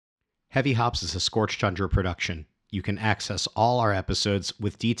Heavy Hops is a Scorched Tundra production. You can access all our episodes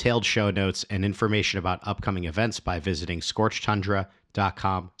with detailed show notes and information about upcoming events by visiting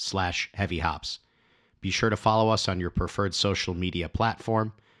scorchedtundra.com/heavyhops. Be sure to follow us on your preferred social media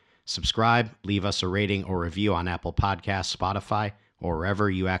platform. Subscribe, leave us a rating or review on Apple Podcasts, Spotify, or wherever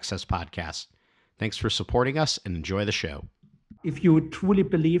you access podcasts. Thanks for supporting us and enjoy the show. If you truly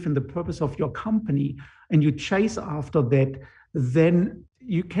believe in the purpose of your company and you chase after that, then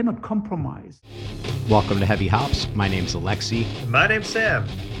you cannot compromise. Welcome to Heavy Hops. My name's Alexi. My name's Sam.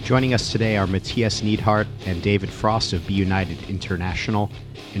 Joining us today are Matthias Neidhart and David Frost of Be United International,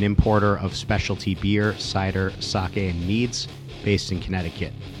 an importer of specialty beer, cider, sake, and meads based in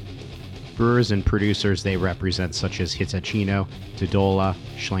Connecticut. Brewers and producers they represent such as Hitachino, Dodola,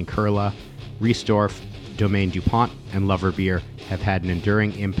 Schlenkerla, Riesdorf, Domaine DuPont, and Lover Beer have had an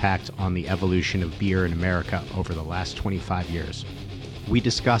enduring impact on the evolution of beer in America over the last 25 years. We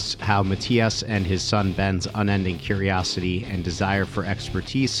discuss how Matthias and his son Ben's unending curiosity and desire for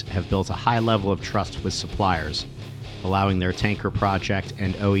expertise have built a high level of trust with suppliers, allowing their tanker project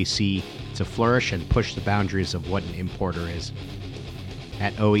and OEC to flourish and push the boundaries of what an importer is.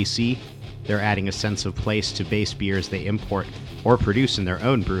 At OEC, they're adding a sense of place to base beers they import or produce in their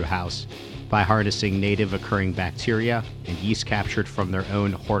own brew house by harnessing native occurring bacteria and yeast captured from their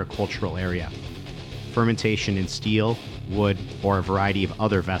own horticultural area. Fermentation in steel, wood, or a variety of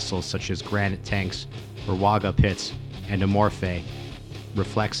other vessels such as granite tanks, rawaga pits, and amorphae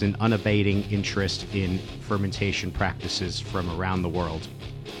reflects an unabating interest in fermentation practices from around the world.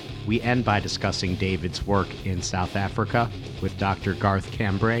 We end by discussing David's work in South Africa with Dr. Garth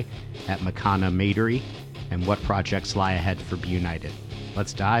Cambray at Makana Madery and what projects lie ahead for Be United.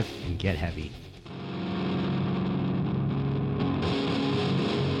 Let's dive and get heavy.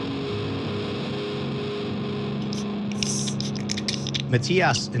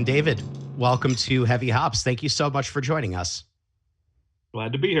 Matthias and David, welcome to Heavy Hops. Thank you so much for joining us.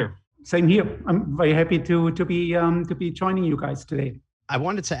 Glad to be here. Same here. I'm very happy to be joining you guys today. I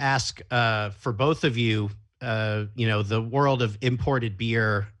wanted to ask for both of you. The world of imported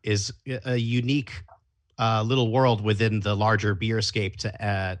beer is a unique little world within the larger beerscape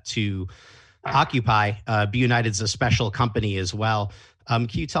to occupy. Be United's a special company as well. Can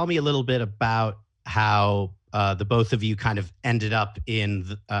you tell me a little bit about how the both of you kind of ended up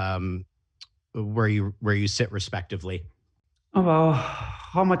in where you sit respectively? Oh, well,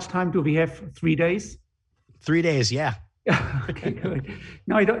 how much time do we have? 3 days? 3 days, yeah. Okay, good.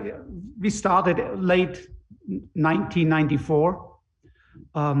 No, we started late 1994.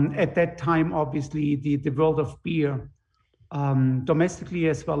 At that time, obviously, the world of beer, domestically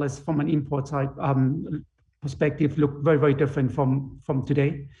as well as from an import side perspective, looked very, very different from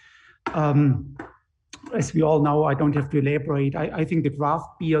today. As we all know, I don't have to elaborate. I think the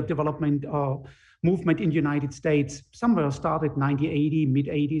craft beer development movement in the United States somewhere started 1980,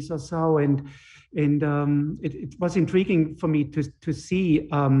 mid-80s or so, and it was intriguing for me to see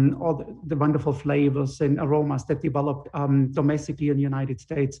all the wonderful flavors and aromas that developed domestically in the United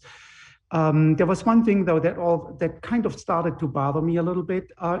States. There was one thing though that kind of started to bother me a little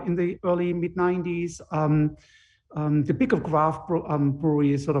bit in the early mid-90s. The bigger craft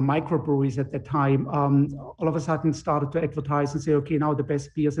breweries, sort of microbreweries at that time, all of a sudden started to advertise and say, okay, now the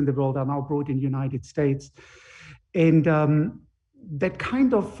best beers in the world are now brewed in the United States. And that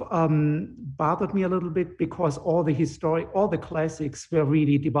kind of bothered me a little bit because all the classics were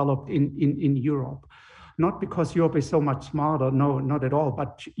really developed in Europe. Not because Europe is so much smarter, no, not at all,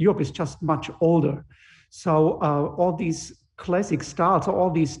 but Europe is just much older. So all these classic styles, or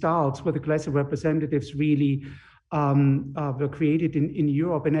all these styles where the classic representatives really were created in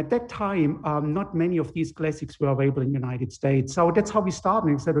Europe. And at that time, not many of these classics were available in the United States. So that's how we started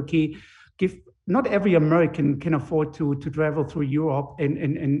and said, okay, not every American can afford to travel through Europe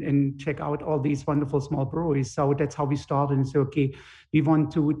and check out all these wonderful small breweries. So that's how we started and said, okay, we want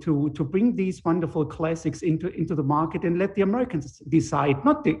to bring these wonderful classics into the market and let the Americans decide,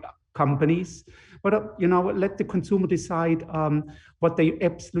 not the companies, but let the consumer decide what they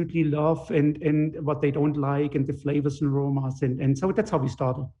absolutely love and what they don't like, and the flavors and aromas, and so that's how we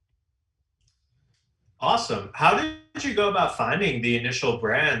started. Awesome. How did you go about finding the initial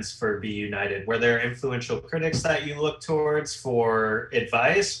brands for Be United? Were there influential critics that you looked towards for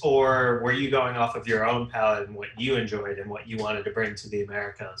advice, or were you going off of your own palate and what you enjoyed and what you wanted to bring to the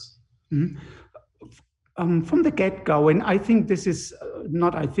Americas? Mm-hmm. From the get-go, and this is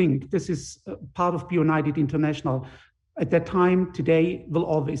part of Be United International. At that time, today will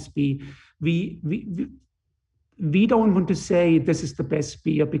always be. We don't want to say this is the best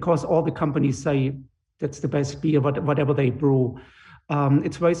beer because all the companies say that's the best beer, whatever they brew.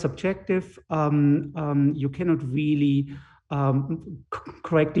 It's very subjective. You cannot really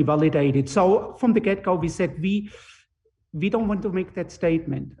correctly validate it. So from the get-go, we said we don't want to make that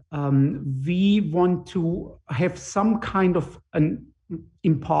statement. We want to have some kind of an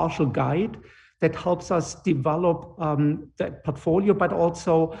impartial guide that helps us develop that portfolio, but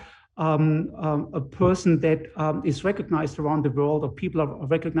also a person that is recognized around the world, or people are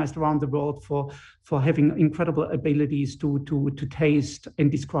recognized around the world for having incredible abilities to taste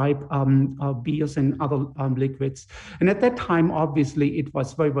and describe beers and other liquids. And at that time, obviously, it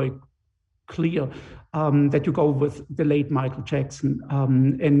was very, very clear that you go with the late Michael Jackson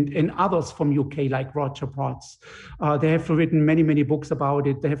and others from UK like Roger Potts. They have written many, many books about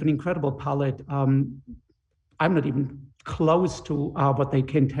it. They have an incredible palate. I'm not even close to what they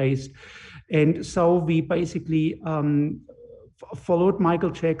can taste. And so we basically followed Michael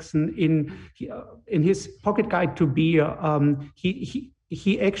Jackson in his pocket guide to beer.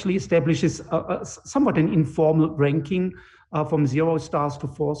 He actually establishes somewhat an informal ranking from 0 stars to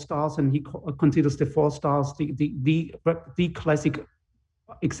 4 stars, and he considers the 4 stars the classic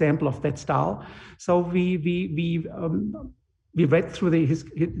example of that style. So we read through his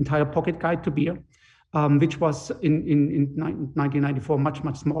entire pocket guide to beer, which was in 1994 much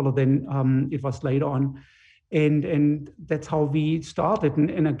smaller than it was later on, and that's how we started.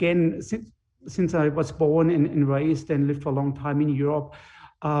 And again, since I was born and raised and lived for a long time in Europe,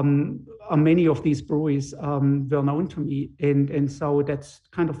 many of these breweries were known to me, and so that's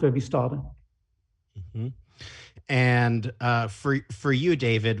kind of where we started. Mm-hmm. And for you,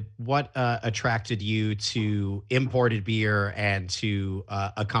 David, what attracted you to imported beer and to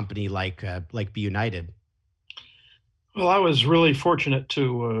a company like Be United? Well, I was really fortunate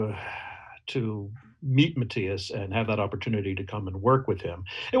to meet Matthias and have that opportunity to come and work with him.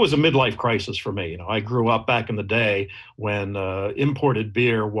 It was a midlife crisis for me. I grew up back in the day when imported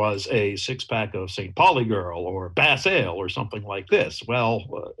beer was a 6-pack of St. Pauli Girl or Bass Ale or something like this.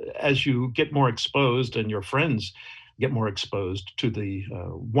 Well, as you get more exposed and your friends get more exposed to the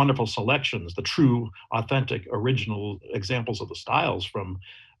wonderful selections, the true, authentic, original examples of the styles from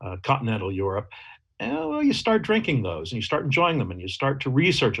continental Europe, well, you start drinking those and you start enjoying them and you start to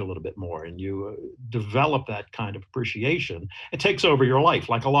research a little bit more and you develop that kind of appreciation. It takes over your life,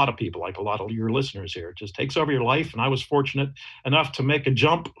 like a lot of people, like a lot of your listeners here. It just takes over your life. And I was fortunate enough to make a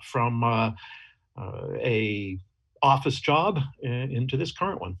jump from a office job into this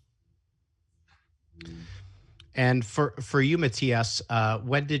current one. And for you, Matthias,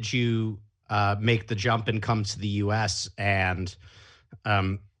 when did you make the jump and come to the U.S. and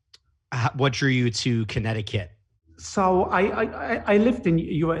what drew you to Connecticut? So I lived in the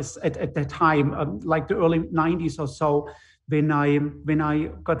U.S. at that time, like the early 90s or so, when I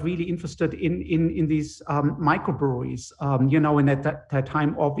got really interested in these microbreweries, and at that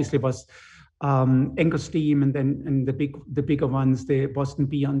time obviously was Anchor Steam, and then the bigger ones, the Boston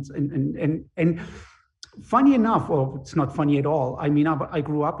Beers, and funny enough, or it's not funny at all. I mean, I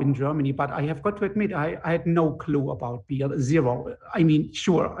grew up in Germany, but I have got to admit, I had no clue about beer, zero. I mean,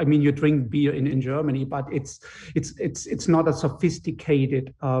 sure, you drink beer in Germany, but it's not a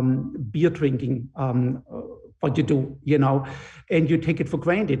sophisticated beer drinking what you do, and you take it for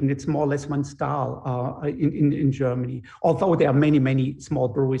granted, and it's more or less one style in Germany. Although there are many small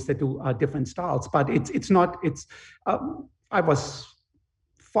breweries that do different styles, but it's not. I was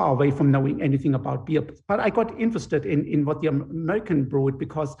far away from knowing anything about beer, but I got interested in what the American brewed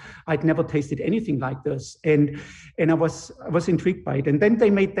because I'd never tasted anything like this, and I was intrigued by it. And then they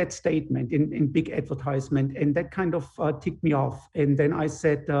made that statement in big advertisement, and that kind of ticked me off. And then I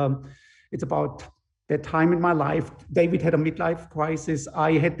said, it's about that time in my life. David had a midlife crisis.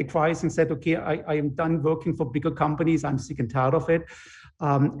 I had the crisis and said, okay, I am done working for bigger companies. I'm sick and tired of it.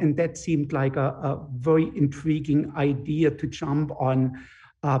 And that seemed like a very intriguing idea to jump on.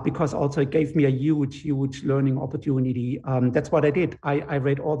 Because also it gave me a huge learning opportunity. That's what I did. I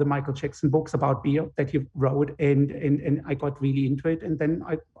read all the Michael Jackson books about beer that he wrote, and I got really into it. And then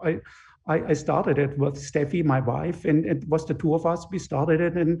I started it with Steffi, my wife, and it was the two of us. We started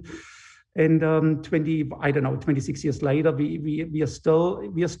it, and 26 years later, we are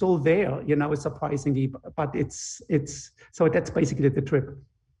still there. Surprisingly, but it's so that's basically the trip.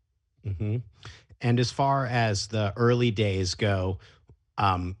 Mm-hmm. And as far as the early days go,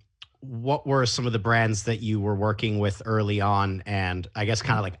 what were some of the brands that you were working with early on? And I guess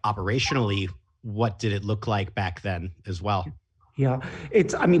kind of like operationally, what did it look like back then as well? Yeah,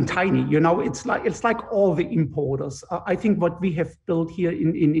 it's tiny, it's like all the importers. I think what we have built here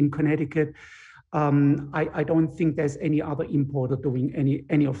in Connecticut I don't think there's any other importer doing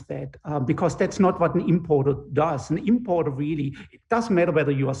any of that, because that's not what an importer does. An importer really, it doesn't matter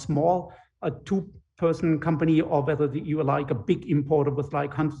whether you are small, a two-person company, or whether you are like a big importer with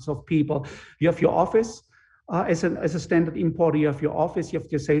like hundreds of people. You have your office. As a standard importer, you have your office, you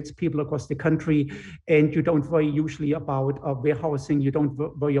have your salespeople across the country, and you don't worry usually about warehousing. You don't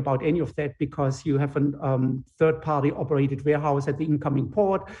worry about any of that because you have a third-party operated warehouse at the incoming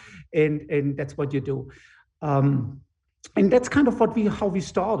port, and that's what you do. And that's kind of how we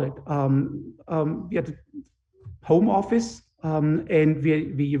started. We had a home office, and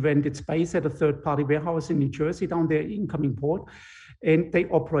we rented space at a third-party warehouse in New Jersey down there, incoming port. And they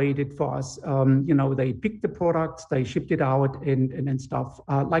operated for us. They picked the products, they shipped it out, and stuff,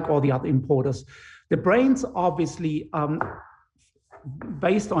 like all the other importers. The brands, obviously,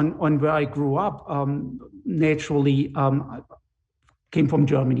 based on where I grew up, naturally came from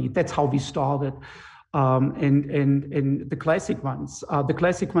Germany. That's how we started. And the classic ones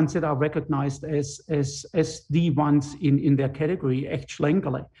that are recognized as the ones in their category, echt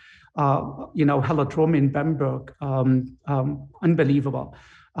Schlenkerle. Hellertrum in Bamberg, unbelievable.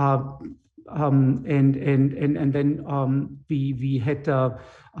 And then we had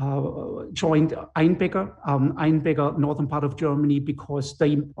joined Einbecker, northern part of Germany, because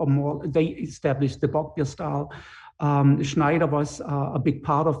they established the Bockbier style. Schneider was a big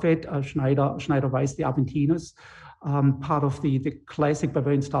part of it. Schneider Weiss, the Aventinus. Part of the classic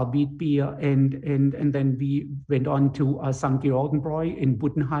Bavarian style wheat beer, and then we went on to St. Georgenbräu in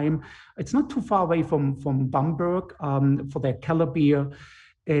Buddenheim. It's not too far away from Bamberg, for their Keller beer,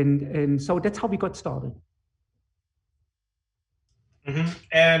 and so that's how we got started. Mm-hmm.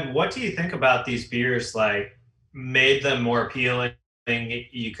 And what do you think about these beers made them more appealing,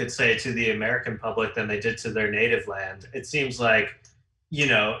 you could say, to the American public than they did to their native land? It seems like,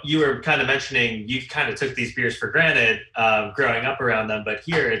 you were kind of mentioning you kind of took these beers for granted growing up around them, but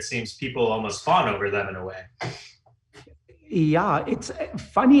here it seems people almost fawn over them in a way. Yeah, it's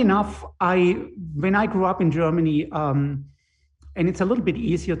funny enough. When I grew up in Germany, and it's a little bit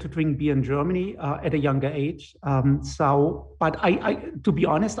easier to drink beer in Germany at a younger age. But I to be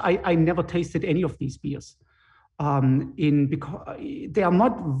honest, I never tasted any of these beers. Because they are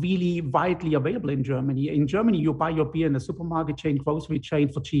not really widely available in Germany. In Germany, you buy your beer in a supermarket chain, grocery chain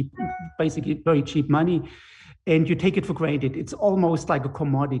for cheap, basically very cheap money, and you take it for granted. It's almost like a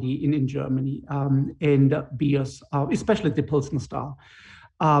commodity in Germany, and beers, especially the Pilsner style.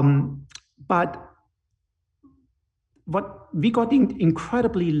 But what we got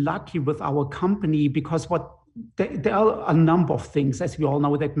incredibly lucky with our company, because there are a number of things, as we all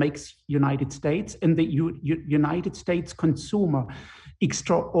know, that makes United States and the United States consumer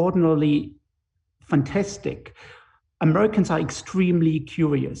extraordinarily fantastic. Americans are extremely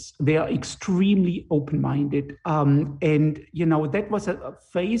curious. They are extremely open-minded. And, that was a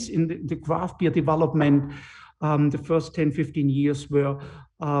phase in the craft beer development, the first 10, 15 years, where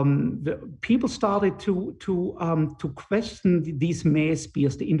the people started to question these mass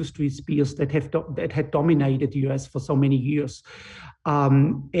beers, the industry beers that had dominated the US for so many years.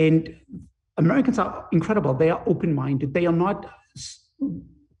 And Americans are incredible. They are open-minded. They are not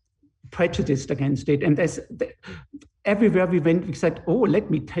prejudiced against it. And everywhere we went, we said, "Oh, let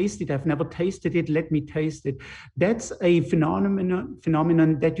me taste it. I've never tasted it. Let me taste it." That's a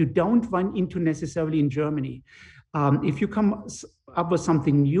phenomenon that you don't run into necessarily in Germany. If you come up with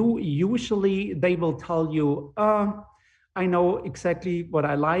something new, usually they will tell you, I know exactly what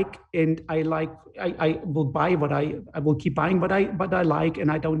I like, and I will buy I will keep buying what I like,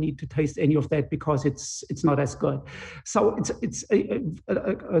 and I don't need to taste any of that because it's not as good. So it's a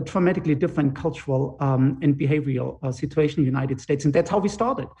dramatically different cultural and behavioral situation in the United States, and that's how we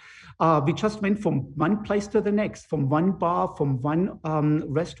started. We just went from one place to the next, from one bar, from one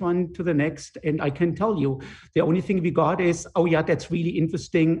restaurant to the next, and I can tell you, the only thing we got is, "Oh yeah, that's really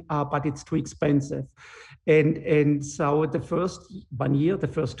interesting, but it's too expensive." And so the first 1 year, the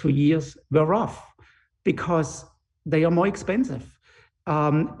first 2 years were rough because they are more expensive.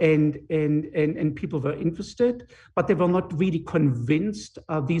 And people were interested, but they were not really convinced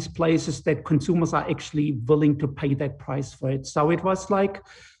these places that consumers are actually willing to pay that price for it. So it was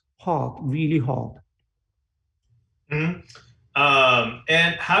hard, really hard. Mm-hmm.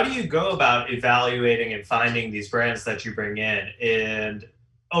 And how do you go about evaluating and finding these brands that you bring in? And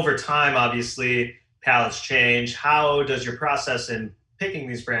over time, obviously, palates change. How does your process in picking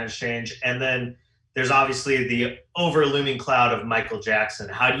these brands change? And then there's obviously the over-looming cloud of Michael Jackson.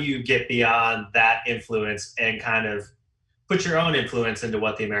 How do you get beyond that influence and kind of put your own influence into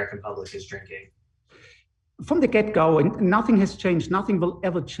what the American public is drinking? from the get-go, and nothing has changed, nothing will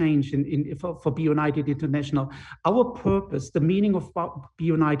ever change for Be United International. Our purpose, the meaning of Be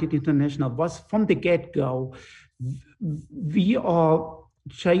United International was from the get-go, we are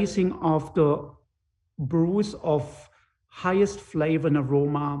chasing after brews of highest flavor and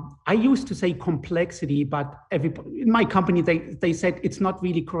aroma. I used to say complexity, but in my company, they said it's not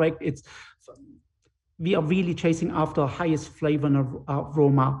really correct. We are really chasing after highest flavor and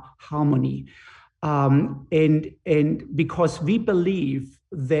aroma harmony. And because we believe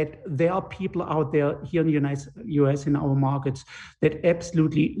that there are people out there here in the US in our markets that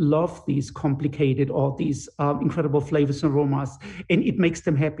absolutely love these complicated or these incredible flavors and aromas, and it makes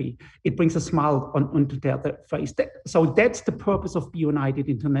them happy. It brings a smile onto their face. So that's the purpose of Be United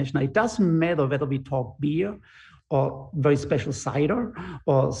International. It doesn't matter whether we talk beer or very special cider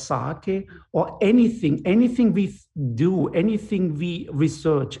or sake or anything we do, anything we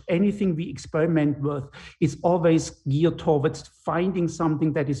research, anything we experiment with is always geared towards finding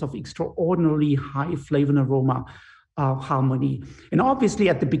something that is of extraordinarily high flavor and aroma harmony. And obviously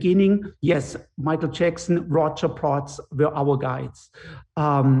at the beginning, yes, Michael Jackson, Roger Protz were our guides.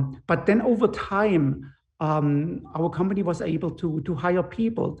 But then over time, our company was able to hire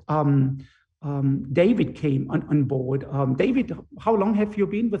people. David came on board. David, how long have you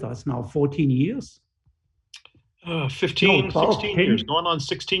been with us now? 14 years? 15, no, 12, 16 years, going on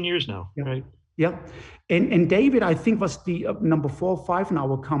 16 years now, yeah. Right? Yeah. And David, I think, was the number 4 or 5 in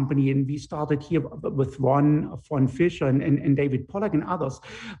our company. And we started here with Ron Fisher and David Pollack and others.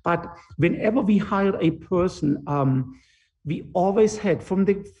 But whenever we hired a person, we always had, from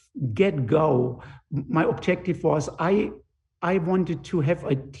the get-go, my objective was I wanted to have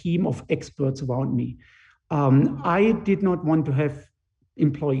a team of experts around me. I did not want to have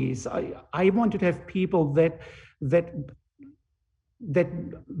employees. I wanted to have people that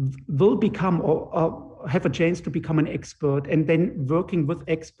will become or have a chance to become an expert, and then working with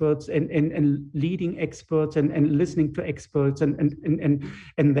experts and leading experts and listening to experts and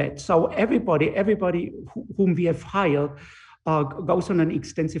that. So everybody whom we have hired goes on an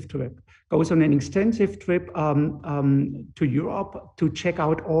extensive trip to Europe to check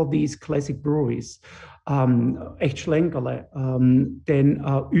out all these classic breweries. Echtschlenkerle, then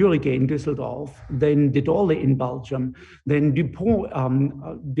Urige in Düsseldorf, then De Dorle in Belgium, then Dupont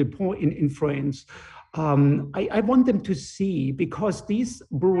in France. I want them to see, because these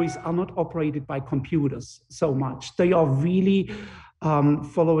breweries are not operated by computers so much. They are really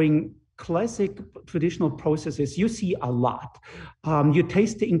following classic traditional processes. You see a lot. You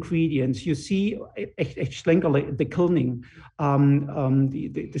taste the ingredients. You see the kilning,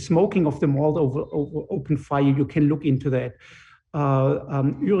 the smoking of the malt over open fire. You can look into that.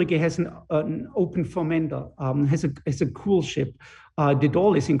 Urige has an open fermenter, has a cool ship. The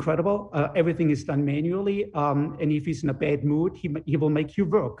Dole is incredible. Everything is done manually. And if he's in a bad mood, he will make you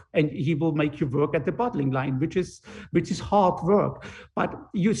work. And he will make you work at the bottling line, which is hard work. But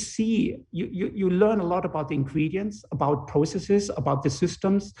you see, you learn a lot about the ingredients, about processes, about the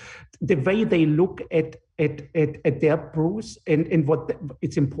systems, the way they look at their brews and what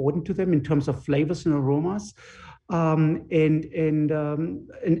it's important to them in terms of flavors and aromas. And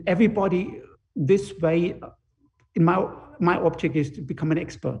everybody this way, in my object is to become an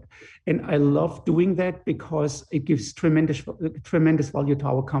expert. And I love doing that because it gives tremendous value to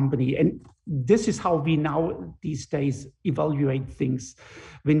our company. And this is how we now these days evaluate things.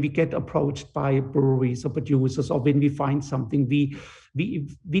 When we get approached by breweries or producers, or when we find something, we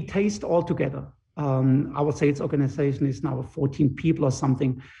taste all together. Our sales organization is now 14 people or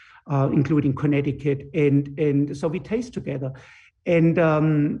something, including Connecticut. And so we taste together. And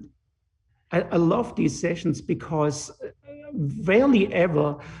I love these sessions because rarely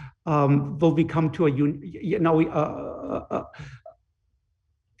ever will we come to a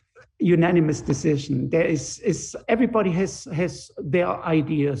unanimous decision. There is everybody has their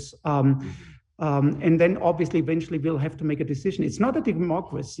ideas, and then obviously eventually we'll have to make a decision. It's not a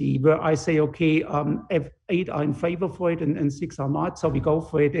democracy where I say, okay, 8 are in favor for it and 6 are not, so we go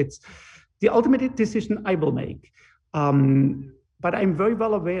for it. It's the ultimate decision I will make. But I'm very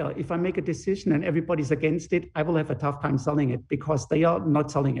well aware if I make a decision and everybody's against it, I will have a tough time selling it because they are not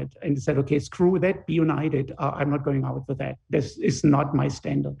selling it. And they said, okay, screw that, Be United. I'm not going out with that. This is not my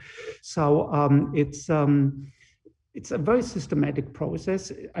standard. So it's a very systematic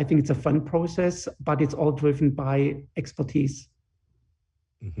process. I think it's a fun process, but it's all driven by expertise.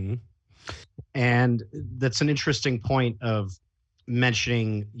 Mm-hmm. And that's an interesting point of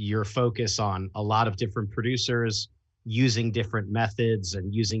mentioning your focus on a lot of different producers using different methods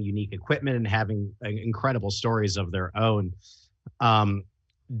and using unique equipment and having incredible stories of their own.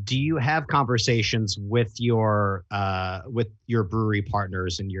 do you have conversations with your brewery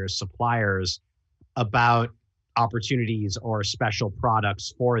partners and your suppliers about opportunities or special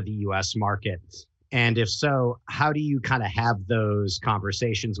products for the U.S. market? And if so, how do you kind of have those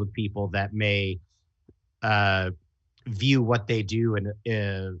conversations with people that may view what they do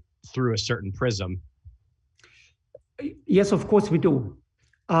through a certain prism? Yes, of course we do.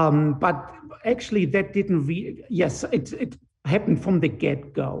 But actually, that didn't yes, it happened from the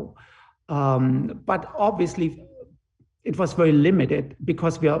get-go. But obviously, it was very limited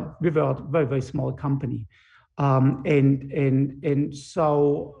because we were a very, very small company. And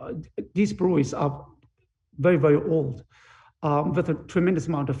so these breweries are very, very old, with a tremendous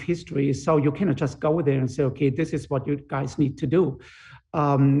amount of history. So you cannot just go there and say, okay, this is what you guys need to do,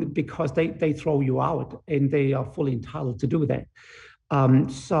 because they throw you out, and they are fully entitled to do that.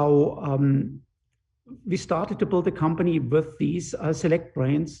 So we started to build a company with these select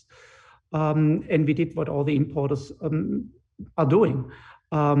brands, and we did what all the importers are doing.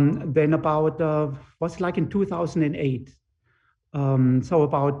 Then about, was like in 2008, so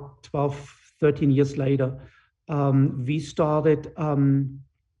about 12, 13 years later, we started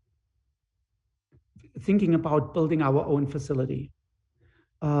thinking about building our own facility.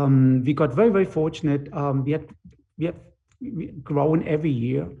 We got very, very fortunate. We have grown every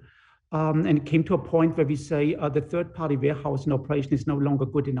year. And it came to a point where we say the third-party warehouse in operation is no longer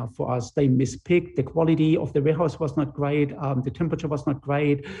good enough for us. They mispicked. The quality of the warehouse was not great. The temperature was not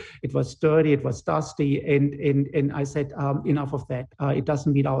great. It was dirty. It was dusty. And I said, enough of that. It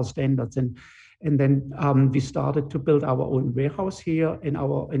doesn't meet our standards. And then we started to build our own warehouse here.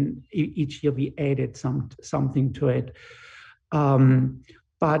 And each year we added something to it.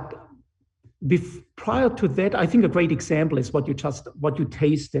 But prior to that, I think a great example is what you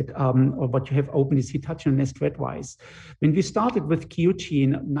tasted, or what you have opened is Hitachi and Nest Red Rice. When we started with Kyochi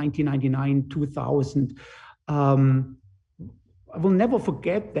in 1999, 2000, I will never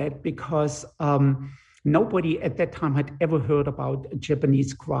forget that, because nobody at that time had ever heard about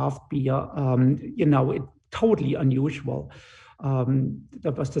Japanese craft beer. It totally unusual.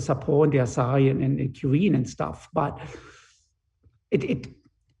 There was the Sapporo and the Asahi and the Kirin and stuff, but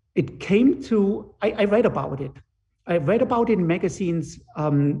it came to, I read about it. I read about it in magazines,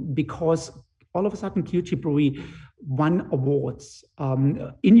 because all of a sudden Kyochi Brewery won awards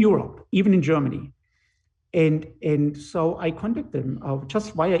in Europe, even in Germany. And so I contacted them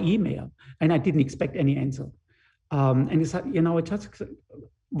just via email, and I didn't expect any answer. And he said, I just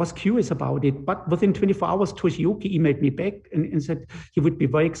was curious about it. But within 24 hours, Toshiyuki emailed me back and said he would be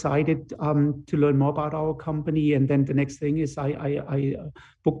very excited to learn more about our company. And then the next thing is I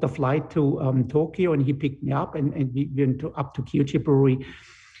booked a flight to Tokyo, and he picked me up, and we went up to Kyochi Brewery.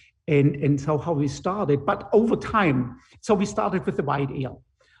 And so how we started. But over time, so we started with the white ale,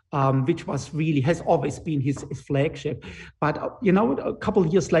 which has always been his flagship. But, a couple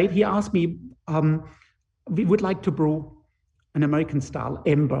of years later, he asked me, we would like to brew an American-style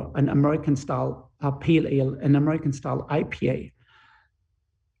amber, an American-style pale ale, an American-style IPA.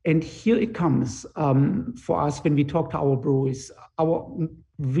 And here it comes for us when we talk to our breweries. Our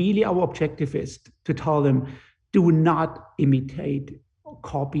objective is to tell them, do not imitate or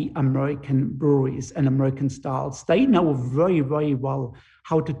copy American breweries and American styles. They know very, very well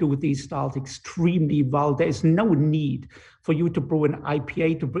how to do these styles extremely well. There is no need for you to brew an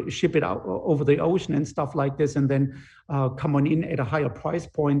IPA to ship it out over the ocean and stuff like this, and then come on in at a higher price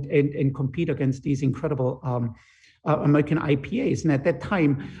point and compete against these incredible American IPAs. And at that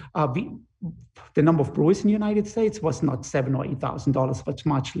time, the number of brewers in the United States was not $7,000 or $8,000, but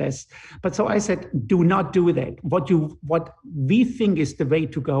much less. But so I said, do not do that. What we think is the way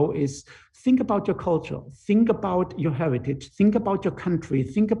to go is think about your culture, think about your heritage, think about your country,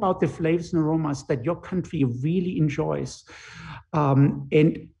 think about the flavors and aromas that your country really enjoys.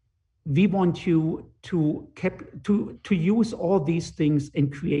 And we want you to use all these things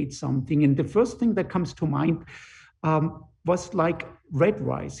and create something. And the first thing that comes to mind was like red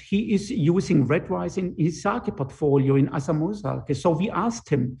rice. He is using red rice in his sake portfolio in Asamu sake. So we asked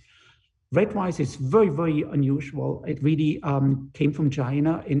him, red rice is very, very unusual. It really came from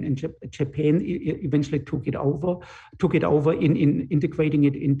China, and Japan eventually took it over in integrating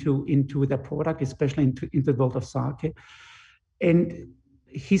it into their product, especially into the world of sake. And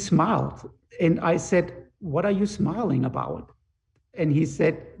he smiled. And I said, what are you smiling about? And he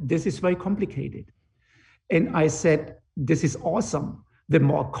said, this is very complicated. And I said, this is awesome. The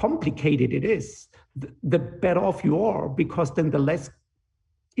more complicated it is, the better off you are, because then the less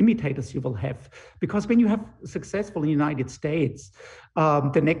imitators you will have. Because when you have successful in the United States,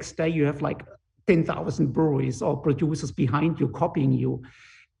 the next day you have like 10,000 breweries or producers behind you copying you.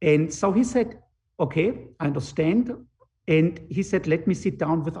 And so he said, okay, I understand. And he said, let me sit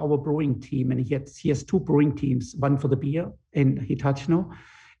down with our brewing team. And he has two brewing teams, one for the beer and Hitachino,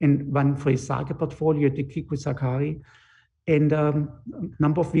 and one for his sake portfolio, the Kiku Sakari. And a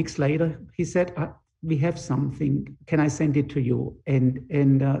number of weeks later, he said, we have something. Can I send it to you?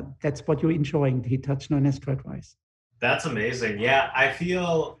 And that's what you're enjoying, the Hitachino and Estrad rice. That's amazing. Yeah, I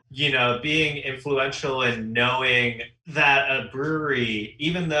feel, being influential and knowing that a brewery,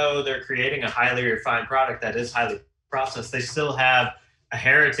 even though they're creating a highly refined product that is highly processed, they still have a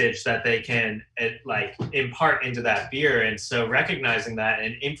heritage that they can impart into that beer. And so recognizing that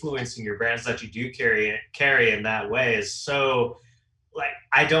and influencing your brands that you do carry in that way is so,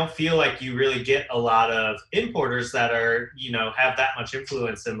 I don't feel like you really get a lot of importers that are, have that much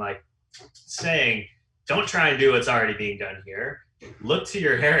influence in saying, don't try and do what's already being done here. Look to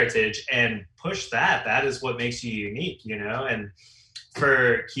your heritage and push that. That is what makes you unique, And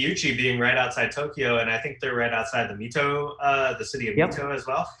for Kyuchi being right outside Tokyo, and I think they're right outside the the city of Mito as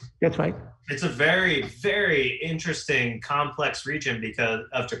well. That's right. It's a very, very interesting, complex region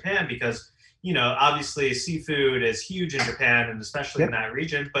of Japan because, obviously seafood is huge in Japan and especially in that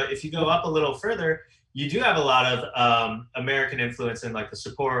region. But if you go up a little further, you do have a lot of American influence in the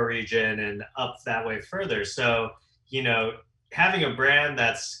Sapporo region and up that way further. So, having a brand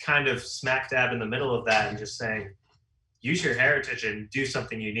that's kind of smack dab in the middle of that and just saying, use your heritage and do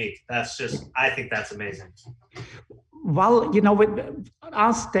something unique. I think that's amazing. Well,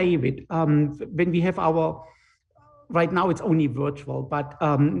 ask David, when we have right now it's only virtual, but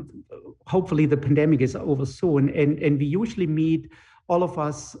hopefully the pandemic is over soon. And we usually meet, all of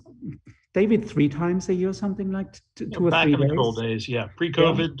us, David, 3 times a year, something like 2 or 3 days. Back in the good old days, yeah.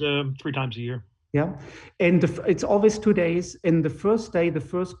 Pre-COVID, 3 times a year. Yeah, and it's always 2 days. And the first day, the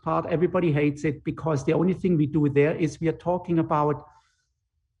first part, everybody hates it because the only thing we do there is we are talking about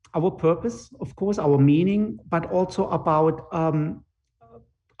our purpose, of course, our meaning, but also about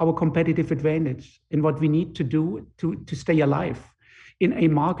our competitive advantage and what we need to do to stay alive in a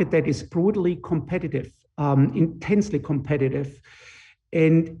market that is brutally competitive, intensely competitive.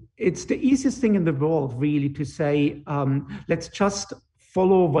 And it's the easiest thing in the world, really, to say, let's just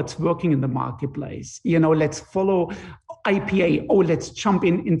follow what's working in the marketplace. Let's follow IPA. Oh, let's jump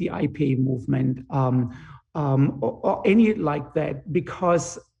in the IPA movement or any like that,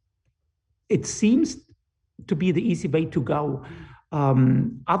 because it seems to be the easy way to go.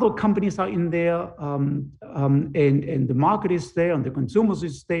 Other companies are in there, and the market is there, and the consumers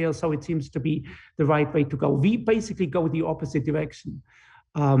is there. So it seems to be the right way to go. We basically go the opposite direction.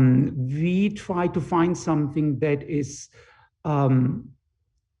 We try to find something that is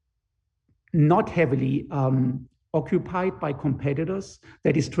not heavily occupied by competitors,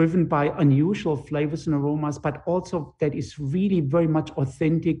 that is driven by unusual flavors and aromas, but also that is really very much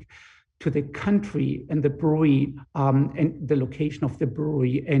authentic to the country and the brewery and the location of the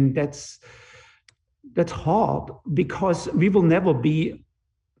brewery. And that's hard because we will never be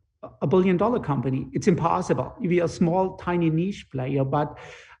a $1 billion company. It's impossible. We are a small, tiny niche player, but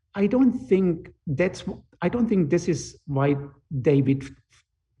I don't think this is why David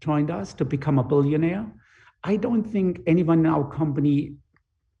joined us, to become a billionaire. I don't think anyone in our company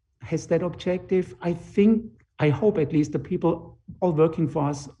has that objective. I hope at least the people all working for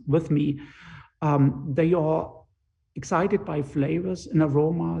us with me, they are excited by flavors and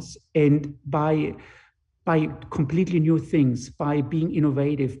aromas and by completely new things, by being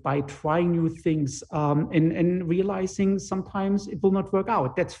innovative, by trying new things, and realizing sometimes it will not work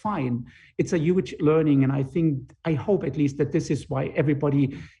out. That's fine. It's a huge learning, and I hope at least that this is why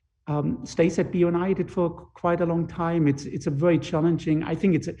everybody stays at Be United for quite a long time. It's a very challenging. I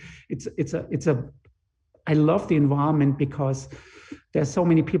think I love the environment because there's so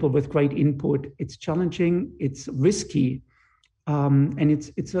many people with great input. It's challenging, it's risky, and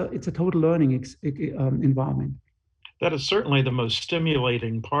it's a total learning environment. That is certainly the most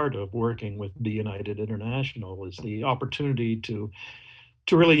stimulating part of working with Be United International, is the opportunity to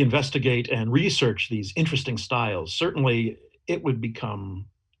really investigate and research these interesting styles. Certainly, it would become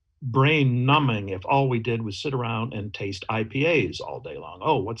brain numbing if all we did was sit around and taste IPAs all day long.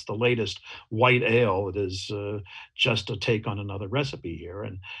 Oh, what's the latest white ale? It is just a take on another recipe here.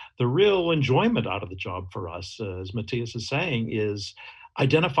 And the real enjoyment out of the job for us, as Matthias is saying, is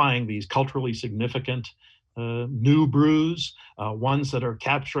identifying these culturally significant new brews, ones that are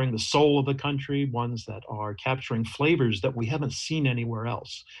capturing the soul of the country, ones that are capturing flavors that we haven't seen anywhere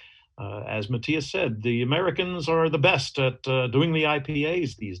else. As Matthias said, the Americans are the best at doing the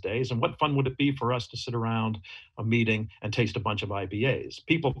IPAs these days. And what fun would it be for us to sit around a meeting and taste a bunch of IPAs?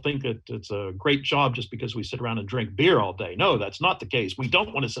 People think that it's a great job just because we sit around and drink beer all day. No, that's not the case. We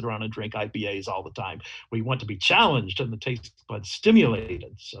don't want to sit around and drink IPAs all the time. We want to be challenged and the taste buds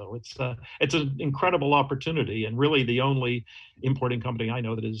stimulated. So it's an incredible opportunity, and really the only importing company I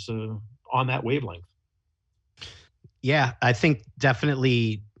know that is on that wavelength. Yeah, I think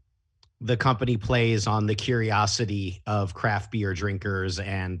definitely the company plays on the curiosity of craft beer drinkers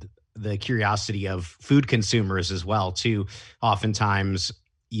and the curiosity of food consumers as well, too. Oftentimes,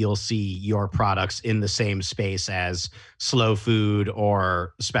 you'll see your products in the same space as slow food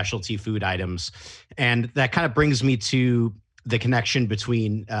or specialty food items. And that kind of brings me to the connection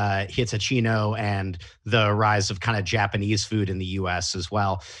between Hitachino and the rise of kind of Japanese food in the U.S. as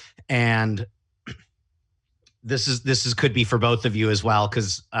well. And this is could be for both of you as well,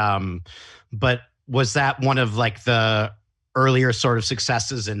 because but was that one of like the earlier sort of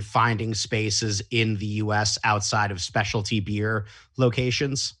successes in finding spaces in the U.S. outside of specialty beer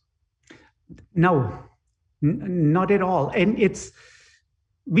locations? No, not at all. And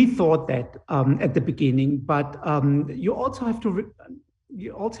we thought that at the beginning, but you also have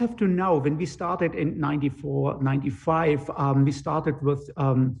to know, when we started in 94, 95, we started with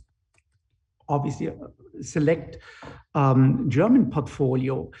obviously a select German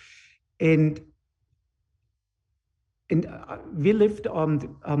portfolio, and we lived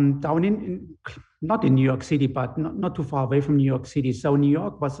down in not in New York City, but not too far away from New York City. So New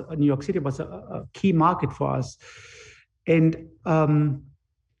York City was a key market for us, and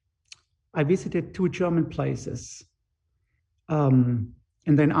I visited 2 German places, and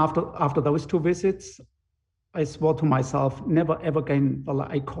then after those 2 visits, I swore to myself, never ever again will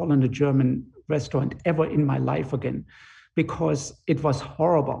I call on a German restaurant ever in my life again, because it was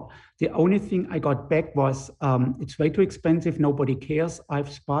horrible. The only thing I got back was, it's way too expensive, nobody cares. I have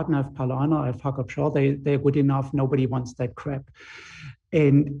Spaten, I have Paulaner, I have Hacker-Pschorr, they're good enough, nobody wants that crap.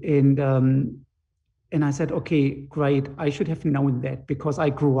 And I said, okay, great, I should have known that because I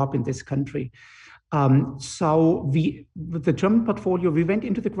grew up in this country. So with the German portfolio, we went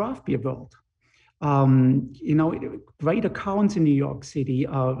into the craft beer world. Great accounts in New York City,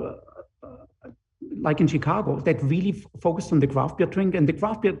 like in Chicago, that really focused on the craft beer drink. And the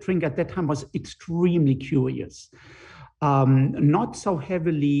craft beer drink at that time was extremely curious, not so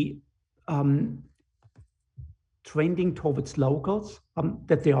heavily trending towards locals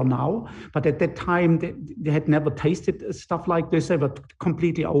that they are now. But at that time, they had never tasted stuff like this. They were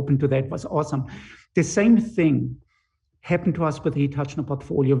completely open to that. It was awesome. The same thing happened to us with the Hitachino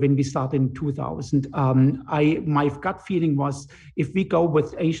portfolio when we started in 2000. My gut feeling was, if we go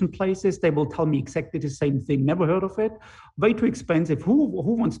with Asian places, they will tell me exactly the same thing. Never heard of it. Way too expensive. Who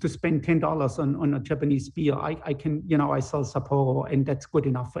wants to spend $10 on a Japanese beer? I can, I sell Sapporo, and that's good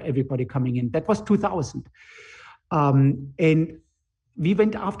enough for everybody coming in. That was 2000. And we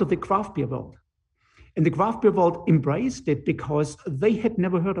went after the craft beer world. And the craft beer world embraced it because they had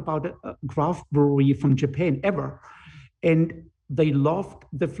never heard about a craft brewery from Japan ever. And they loved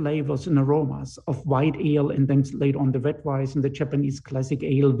the flavors and aromas of white ale, and then later on the red wine and the Japanese classic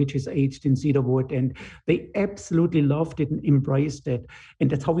ale, which is aged in cedar wood. And they absolutely loved it and embraced it.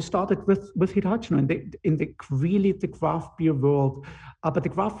 And that's how we started with Hitachino in the craft beer world. But the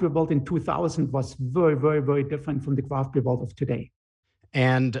craft beer world in 2000 was very, very, very different from the craft beer world of today.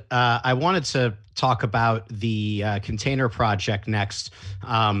 And I wanted to talk about the container project next.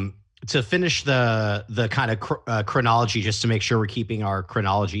 To finish the kind of chronology, just to make sure we're keeping our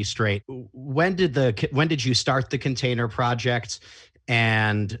chronology straight. When did you start the container project,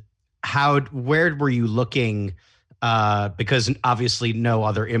 and where were you looking? Because obviously no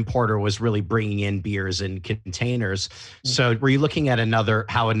other importer was really bringing in beers in containers. So were you looking at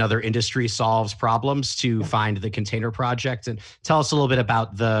how another industry solves problems to find the container project? And tell us a little bit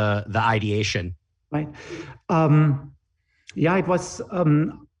about the ideation. Right. It was.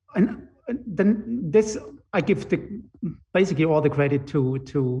 And then this, I give basically all the credit to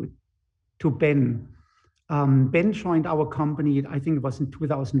Ben. Ben joined our company, I think it was in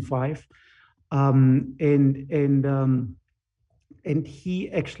 2005, and he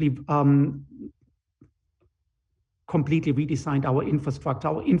actually completely redesigned our infrastructure,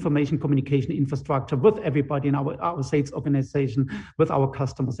 our information communication infrastructure, with everybody in our sales organization, with our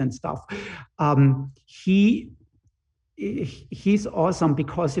customers and stuff. He's awesome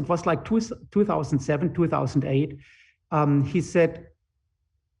because it was like 2007, 2008. He said,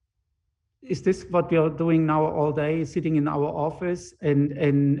 is this what we are doing now all day, sitting in our office?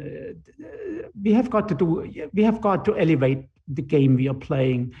 And we have got to elevate the game we are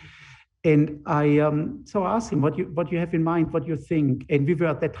playing. And so I asked him, what you have in mind, what you think? And we were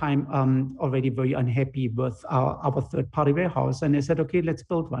at that time already very unhappy with our third-party warehouse. And I said, okay, let's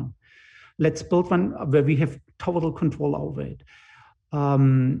build one. Let's build one where we have total control over it.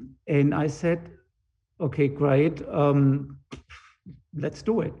 And I said, okay, great, let's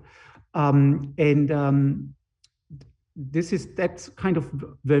do it. That's kind of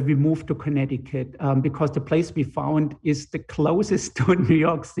where we moved to Connecticut, because the place we found is the closest to New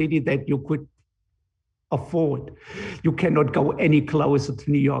York City that you could afford. You cannot go any closer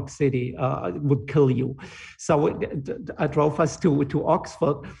to New York City; it would kill you. So it drove us to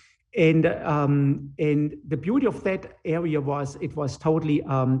Oxford, and the beauty of that area was it was totally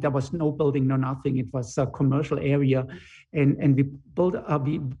there was no building, no nothing. It was a commercial area, and we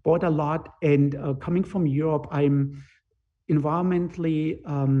bought a lot. And coming from Europe, I'm environmentally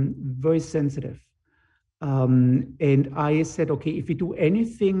very sensitive. And I said, okay, if we do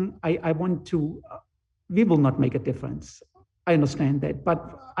anything, I want to, we will not make a difference. I understand that,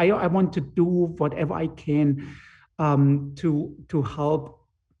 but I want to do whatever I can to help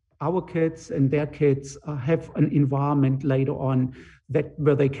our kids and their kids have an environment later on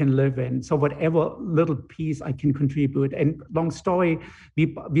where they can live in. So whatever little piece I can contribute. And long story, we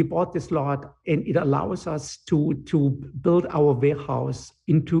bought this lot, and it allows us to build our warehouse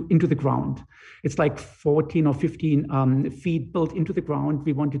into the ground. It's like 14 or 15 feet built into the ground.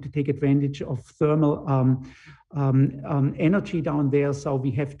 We wanted to take advantage of thermal energy down there, so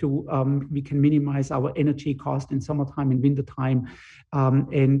we can minimize our energy cost in summertime and wintertime,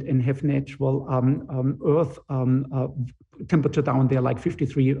 and have natural earth temperature down there, like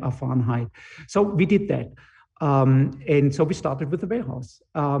 53 Fahrenheit. So we did that. And so we started with the warehouse.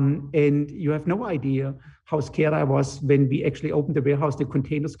 And you have no idea how scared I was when we actually opened the warehouse. The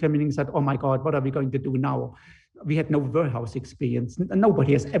containers came in and said, oh my God, what are we going to do now? We had no warehouse experience.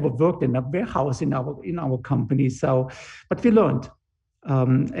 Nobody has ever worked in a warehouse in our company. So, but we learned.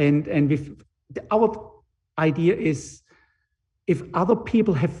 Our idea is, if other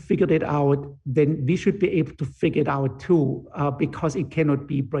people have figured it out, then we should be able to figure it out too, because it cannot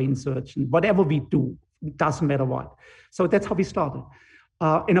be brain surgeon. Whatever we do, it doesn't matter what. So that's how we started.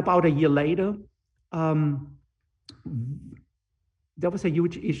 And about a year later, there was a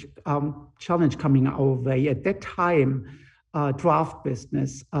huge challenge coming our way. At that time, draft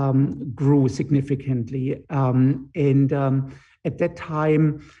business grew significantly. At that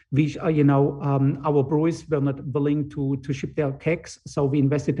time, our breweries were not willing to ship their kegs, so we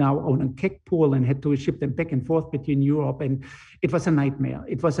invested in our own keg pool and had to ship them back and forth between Europe, and it was a nightmare.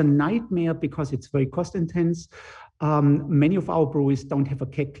 It was a nightmare because it's very cost intense. Many of our breweries don't have a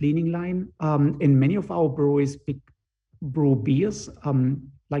keg cleaning line, and many of our breweries brew beers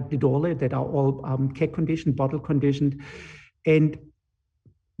like the Dole that are all keg conditioned, bottle conditioned, and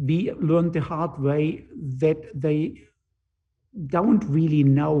we learned the hard way that they don't really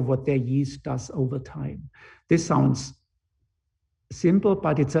know what their yeast does over time. This sounds simple,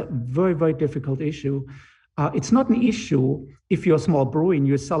 but it's a very, very difficult issue. It's not an issue if you're a small brewery and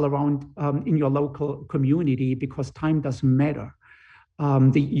you sell around in your local community, because time doesn't matter.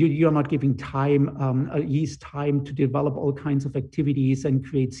 You're not giving yeast time to develop all kinds of activities and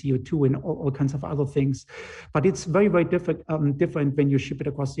create CO2 and all kinds of other things. But it's very, very different when you ship it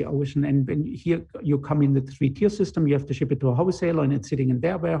across the ocean. And when here you come in the 3-tier system, you have to ship it to a wholesaler, and it's sitting in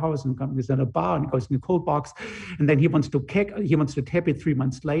their warehouse and comes in a bar and goes in a cold box. And then he wants to tap it 3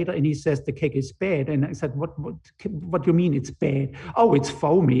 months later, and he says the cake is bad. And I said, what do you mean it's bad? Oh, it's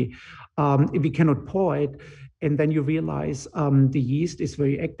foamy. We cannot pour it. And then you realize the yeast is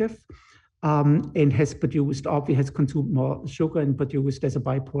very active and has consumed more sugar and produced as a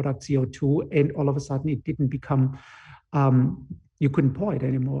byproduct CO2. And all of a sudden it didn't become, you couldn't pour it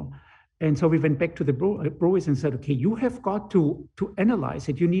anymore. And so we went back to the brewers and said, okay, you have got to analyze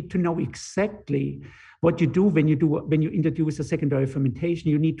it. You need to know exactly what you do when you introduce a secondary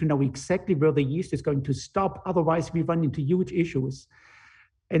fermentation. You need to know exactly where the yeast is going to stop. Otherwise we run into huge issues.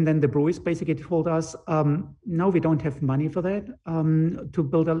 And then the brewers basically told us, no, we don't have money for that, to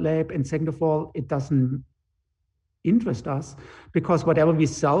build a lab. And second of all, it doesn't interest us, because whatever we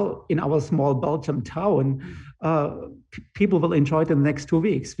sell in our small Belgium town, people will enjoy it in the next 2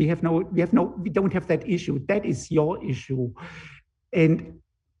 weeks. We don't have that issue. That is your issue. And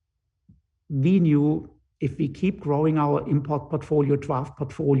we knew if we keep growing our import portfolio, draft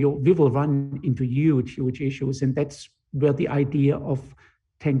portfolio, we will run into huge, huge issues. And that's where the idea of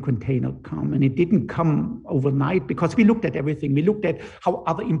 10 container come. And it didn't come overnight, because we looked at everything. We looked at how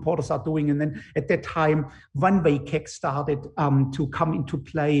other importers are doing. And then at that time, one-way keg started to come into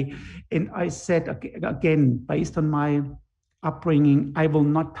play. And I said, again, based on my upbringing, I will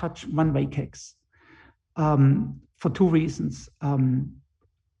not touch one-way kegs for two reasons.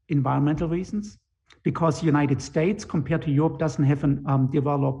 Environmental reasons, because the United States, compared to Europe, doesn't have a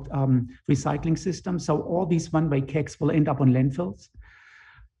developed recycling system. So all these one-way kegs will end up on landfills.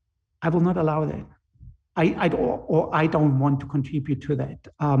 I will not allow that. I don't want to contribute to that.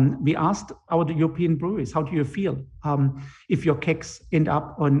 We asked our European breweries, how do you feel if your kegs end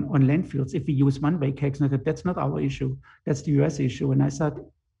up on landfills, if we use one-way kegs? And I said, that's not our issue, that's the US issue. And I said,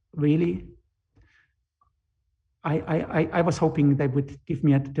 really? I was hoping they would give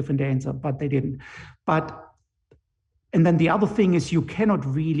me a different answer, but they didn't. And then the other thing is you cannot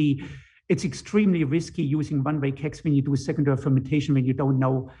really, it's extremely risky using one-way kegs when you do secondary fermentation, when you don't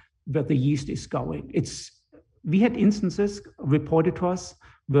know where the yeast is going. We had instances reported to us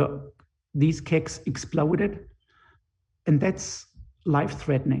where these kegs exploded, and that's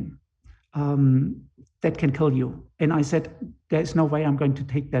life-threatening. That can kill you. And I said, there's no way I'm going to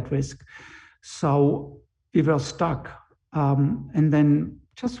take that risk. So we were stuck. And then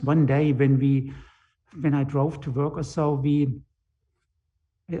just one day when I drove to work or so,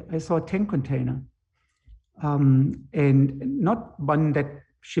 I saw a tank container, and not one that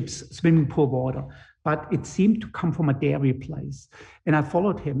ships swimming pool water, but it seemed to come from a dairy place. And I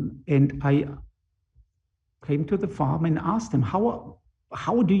followed him, and I came to the farm and asked him, how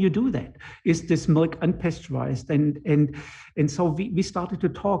do you do that? Is this milk unpasteurized? And so we started to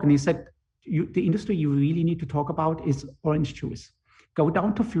talk, and he said, the industry you really need to talk about is orange juice. Go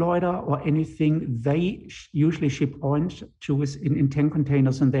down to Florida or anything, they usually ship orange juice in tank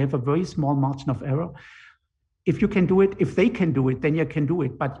containers, and they have a very small margin of error. If you can do it, if they can do it, then you can do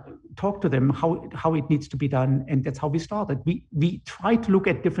it. But talk to them how it needs to be done, and that's how we started. We try to look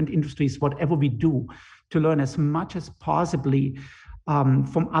at different industries, whatever we do, to learn as much as possibly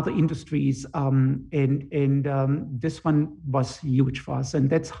from other industries, and this one was huge for us, and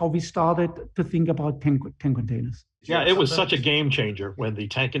that's how we started to think about tank containers. Yeah, it was such a game changer when the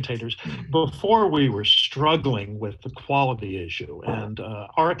tank containers, before we were struggling with the quality issue, and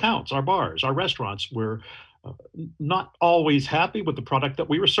our accounts, our bars, our restaurants were not always happy with the product that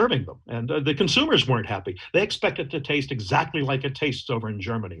we were serving them. And the consumers weren't happy. They expected it to taste exactly like it tastes over in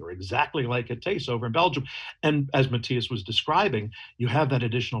Germany or exactly like it tastes over in Belgium. And as Matthias was describing, you have that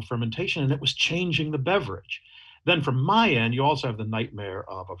additional fermentation, and it was changing the beverage. Then from my end, you also have the nightmare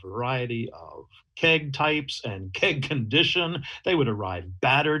of a variety of keg types and keg condition. They would arrive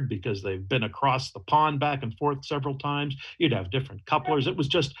battered because they've been across the pond back and forth several times. You'd have different couplers. It was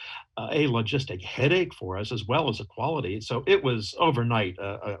just a logistic headache for us as well as a quality. So it was overnight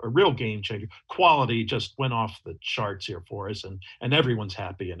a real game changer. Quality just went off the charts here for us, and everyone's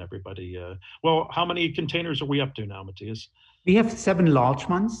happy and everybody. Well, how many containers are we up to now, Matthias? We have 7 large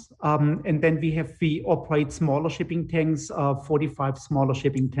ones, and then we operate smaller shipping tanks, 45 smaller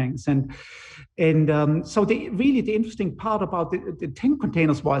shipping tanks, and so the interesting part about the tank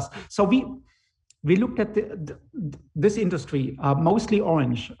containers was, so we looked at this industry, mostly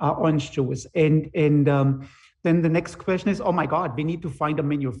orange juice, and then the next question is, oh my God, we need to find a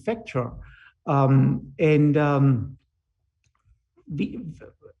manufacturer,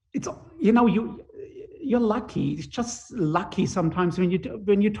 it's, you know, you're lucky. It's just lucky sometimes when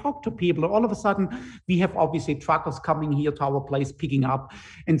you talk to people. All of a sudden, we have obviously truckers coming here to our place picking up,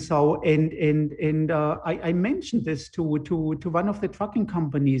 and so I mentioned this to one of the trucking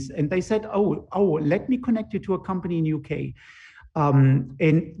companies, and they said, oh, let me connect you to a company in UK,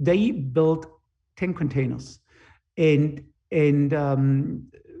 and they built tank containers, and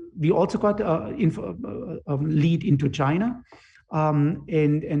we also got a lead into China.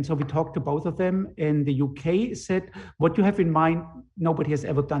 And so we talked to both of them, and the UK said, what you have in mind, nobody has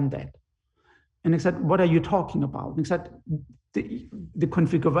ever done that. And I said, what are you talking about? And I said, the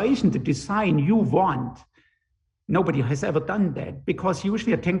configuration, the design you want, nobody has ever done that, because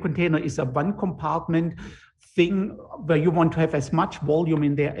usually a tank container is a one compartment thing where you want to have as much volume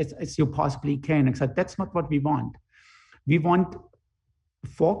in there as you possibly can. I said, that's not what we want. We want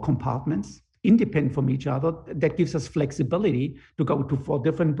 4 compartments, independent from each other, that gives us flexibility to go to 4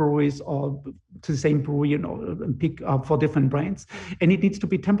 different breweries or to the same brewery, and pick up 4 different brands. And it needs to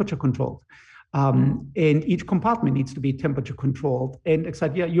be temperature controlled. And each compartment needs to be temperature controlled. And I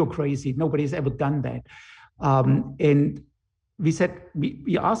said, yeah, you're crazy. Nobody's ever done that. And we said,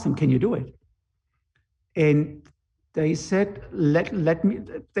 we asked them, can you do it? And they said,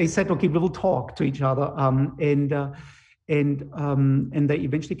 they said, okay, we will talk to each other. And they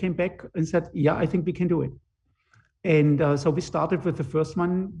eventually came back and said, yeah, I think we can do it. And so we started with the first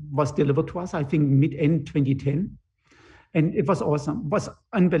one, was delivered to us, I think, mid-end 2010. And it was awesome, it was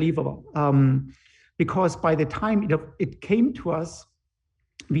unbelievable. because by the time it came to us,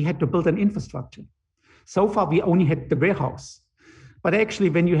 we had to build an infrastructure. So far, we only had the warehouse. But actually,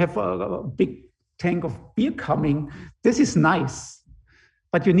 when you have a big tank of beer coming, this is nice,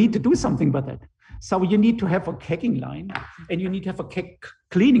 but you need to do something with it. So you need to have a kegging line, and you need to have a keg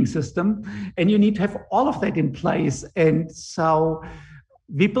cleaning system, and you need to have all of that in place. And so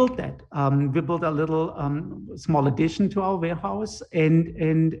we built that. We built a little small addition to our warehouse,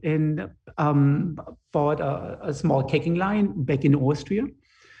 and bought a small kegging line back in Austria.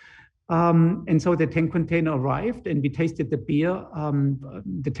 And so the tank container arrived, and we tasted the beer.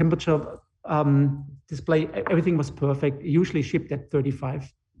 The temperature display, everything was perfect. Usually shipped at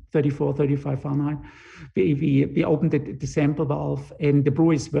 34, 35 Fahrenheit. We opened the sample valve, and the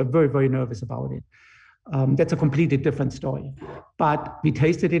brewers were very, very nervous about it. That's a completely different story. But we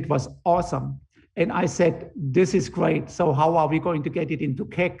tasted it, was awesome. And I said, this is great. So how are we going to get it into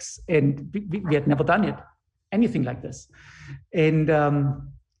kegs? And we had never done it, anything like this. And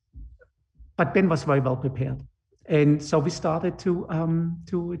but Ben was very well prepared. And so we started to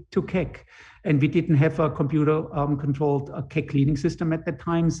keg. And we didn't have a computer controlled keg cleaning system at that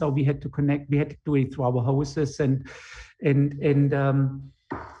time. So we had to connect, we had to do it through our hoses and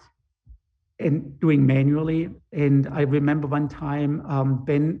doing manually. And I remember one time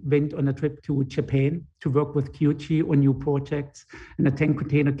Ben went on a trip to Japan to work with Kyuchi on new projects, and a tank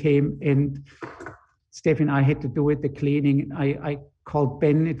container came, and Steffi and I had to do it, the cleaning. I called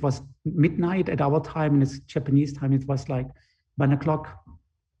Ben. It was midnight at our time, and it's Japanese time. It was like 1 o'clock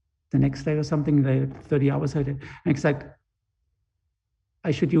the next day or something, 30 hours later. And it's like, I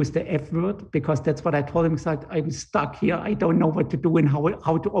should use the F word, because that's what I told him. It's like, I'm stuck here. I don't know what to do and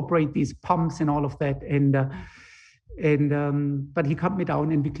how to operate these pumps and all of that. But he calmed me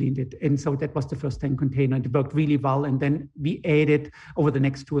down, and we cleaned it. And so that was the first tank container. It worked really well. And then we added over the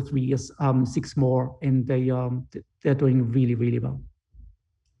next 2 or 3 years, 6 more, and they're doing really, really well.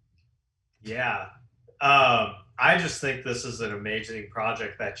 Yeah. I just think this is an amazing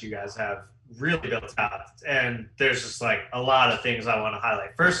project that you guys have really built out. And there's just like a lot of things I want to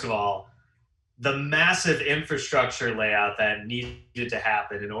highlight. First of all, the massive infrastructure layout that needed to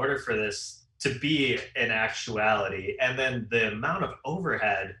happen in order for this to be an actuality. And then the amount of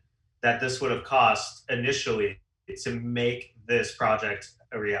overhead that this would have cost initially to make this project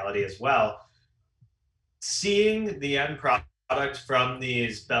a reality as well. Seeing the end product from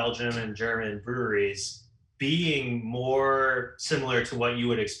these Belgian and German breweries being more similar to what you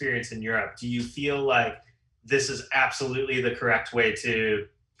would experience in Europe, do you feel like this is absolutely the correct way to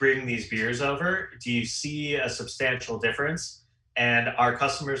bring these beers over? Do you see a substantial difference? And are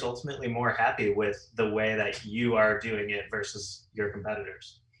customers ultimately more happy with the way that you are doing it versus your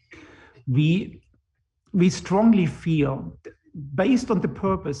competitors? We strongly feel, based on the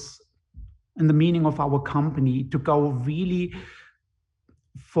purpose and the meaning of our company, to go really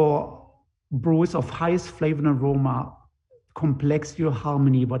for brews of highest flavor and aroma, complexity or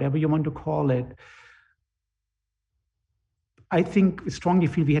harmony, whatever you want to call it. I think strongly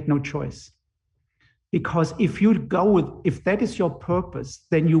feel we had no choice. Because if that is your purpose,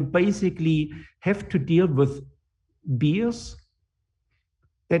 then you basically have to deal with beers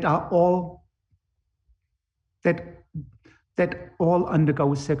that are all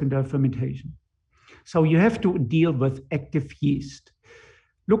undergo secondary fermentation. So you have to deal with active yeast.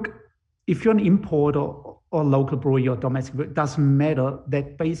 Look, if you're an importer or local brewery or domestic brewery, it doesn't matter.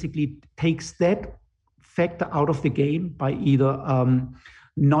 That basically takes that factor out of the game by either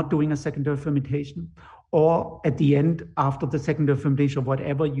not doing a secondary fermentation, or at the end, after the secondary fermentation or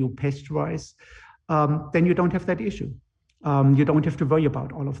whatever, you pasteurize, then you don't have that issue. You don't have to worry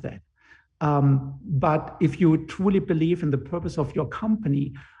about all of that. But if you truly believe in the purpose of your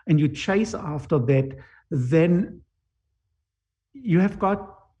company and you chase after that, then you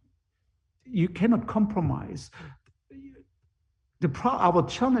cannot compromise. Our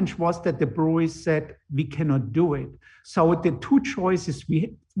challenge was that the breweries said we cannot do it. So the two choices,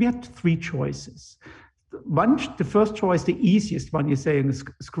 we had 3 choices. The first choice, the easiest one, you're saying,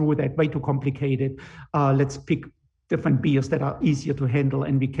 screw that, way too complicated. Let's pick different beers that are easier to handle,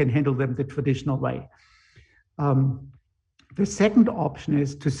 and we can handle them the traditional way. The second option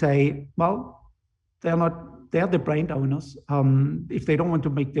is to say, well, they're the brand owners. If they don't want to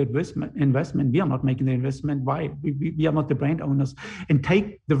make the investment, we are not making the investment. Why? We are not the brand owners. And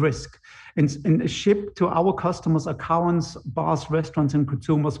take the risk and ship to our customers, accounts, bars, restaurants, and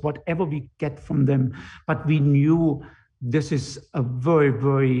consumers, whatever we get from them. But we knew this is a very,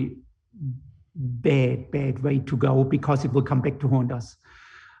 very bad way to go, because it will come back to haunt us.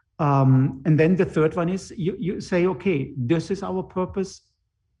 And then the third one is you say, okay, this is our purpose.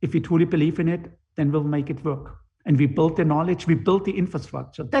 If we truly believe in it, then we'll make it work. And we built the knowledge, we built the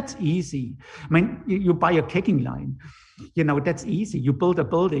infrastructure. That's easy. I mean, you buy a kegging line, that's easy. You build a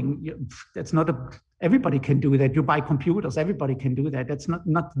building, everybody can do that. You buy computers, everybody can do that. That's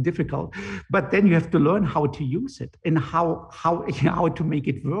not difficult. But then you have to learn how to use it and how to make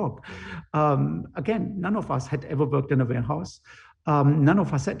it work. Again, none of us had ever worked in a warehouse. None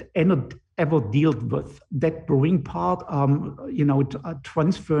of us had ever dealt with that brewing part,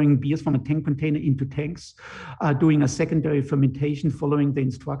 transferring beers from a tank container into tanks, doing a secondary fermentation, following the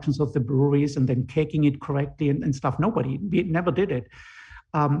instructions of the breweries, and then kegging it correctly and stuff. We never did it.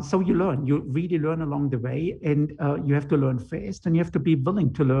 So you really learn along the way, and you have to learn fast, and you have to be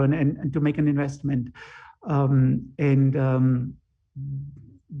willing to learn and to make an investment.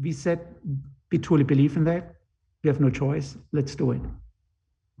 We said, we truly believe in that. We have no choice. Let's do it.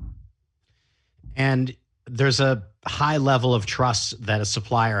 And there's a high level of trust that a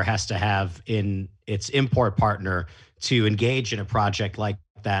supplier has to have in its import partner to engage in a project like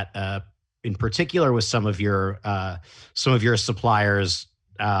that. In particular, with some of your suppliers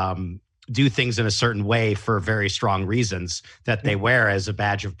do things in a certain way for very strong reasons that they wear as a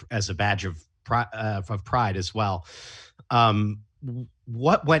badge of pride as well.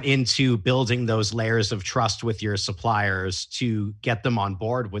 What went into building those layers of trust with your suppliers to get them on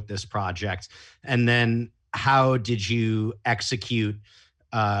board with this project? And then how did you execute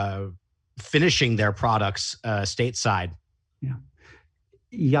finishing their products stateside?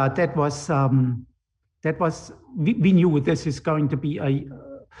 Yeah, that was we knew this is going to be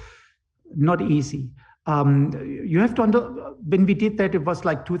not easy. You have to when we did that, it was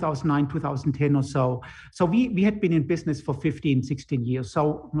like 2009, 2010 or so. So we had been in business for 15, 16 years.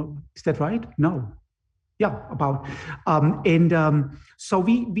 So is that right? No. Yeah, about. So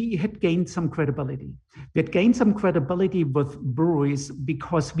we had gained some credibility. We had gained some credibility with breweries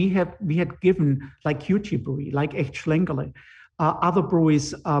because we had given, like QG Brewery, like Echt Schlenkerle, other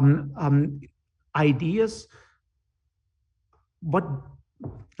breweries ideas, what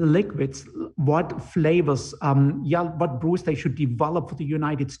liquids, what flavors, what brews they should develop for the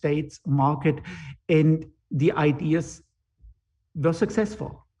United States market, and the ideas were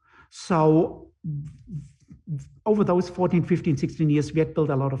successful. So over those 14, 15, 16 years, we had built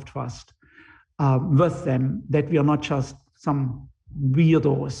a lot of trust with them, that we are not just some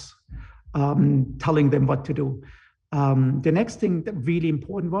weirdos telling them what to do. The next thing that really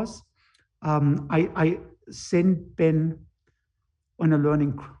important was I sent Ben on a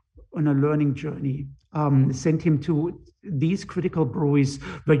learning journey. Sent him to these critical breweries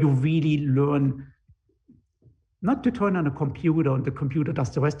where you really learn not to turn on a computer and the computer does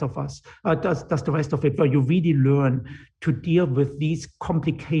the rest of it, where you really learn to deal with these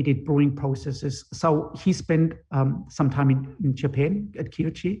complicated brewing processes. So he spent some time in Japan at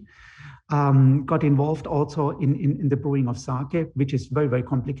Kyochi, got involved also in the brewing of sake, which is very, very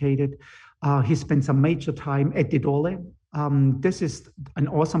complicated. He spent some major time at Didole. This is an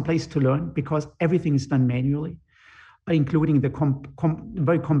awesome place to learn because everything is done manually, including the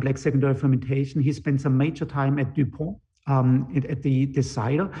very complex secondary fermentation. He spent some major time at Dupont, at the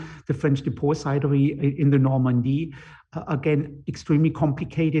cider, the French Dupont cidery in the Normandy. Again, extremely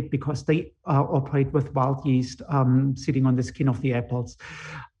complicated because they operate with wild yeast sitting on the skin of the apples.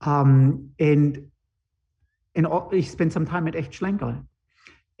 And he spent some time at Echt Schlenkerle.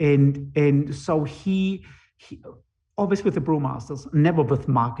 And so he always with the brewmasters, never with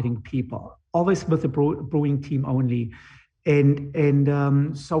marketing people, always with the brewing team only.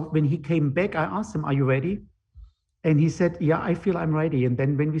 And so when he came back, I asked him, "Are you ready?" And he said, "Yeah, I feel I'm ready." And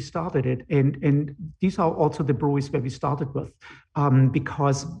then when we started it, and these are also the breweries where we started with,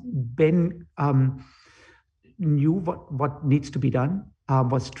 because Ben knew what needs to be done,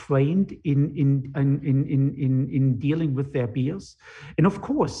 was trained in dealing with their beers. And of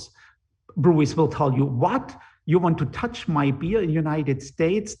course, breweries will tell you, "What? You want to touch my beer in the United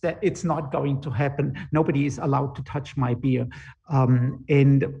States? That it's not going to happen. Nobody is allowed to touch my beer."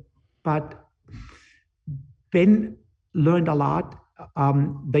 But Ben learned a lot.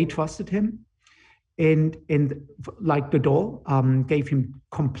 They trusted him, and like the door, gave him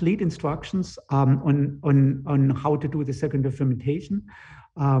complete instructions on how to do the secondary fermentation,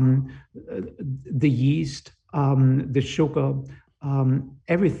 the yeast, the sugar.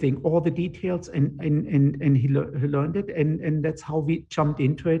 Everything, all the details, and he learned it, and that's how we jumped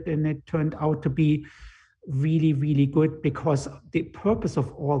into it, and it turned out to be really, really good because the purpose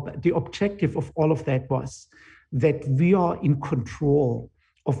of all that, the objective of all of that was that we are in control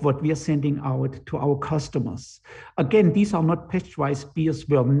of what we are sending out to our customers. Again, these are not pasteurized beers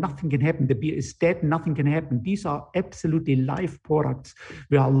where nothing can happen. The beer is dead, nothing can happen. These are absolutely live products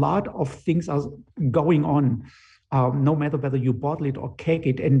where a lot of things are going on, no matter whether you bottle it or keg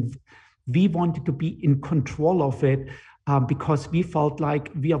it. And we wanted to be in control of it because we felt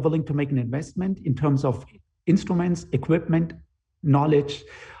like we are willing to make an investment in terms of instruments, equipment, knowledge,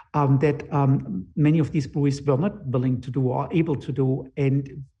 that many of these breweries were not willing to do or able to do.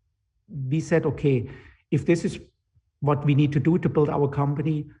 And we said, okay, if this is what we need to do to build our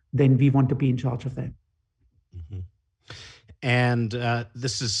company, then we want to be in charge of that. Mm-hmm. And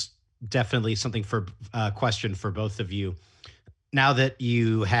this is definitely something for question for both of you. Now that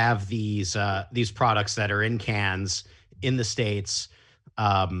you have these products that are in cans in the States,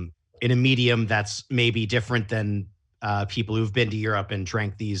 in a medium that's maybe different than people who've been to Europe and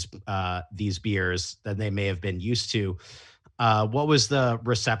drank these beers that they may have been used to. What was the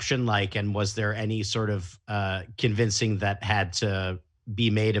reception like, and was there any sort of convincing that had to be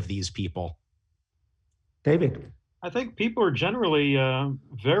made of these people? David? I think people are generally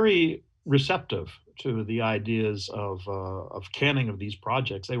very receptive to the ideas of canning of these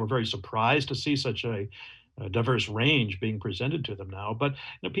projects. They were very surprised to see such a diverse range being presented to them now, but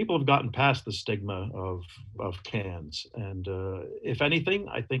people have gotten past the stigma of cans, and if anything,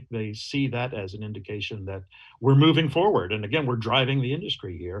 I think they see that as an indication that we're moving forward. And again, we're driving the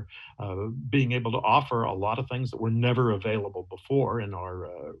industry here, being able to offer a lot of things that were never available before and are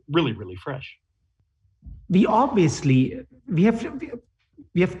really, really fresh. We obviously we have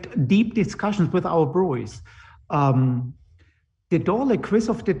deep discussions with our breweries. Dedole,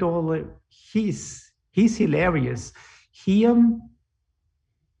 Christoph Dedole, he's hilarious. He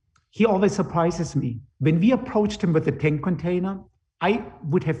always surprises me. When we approached him with the tank container, I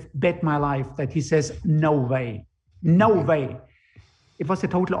would have bet my life that he says, no way, no way. It was the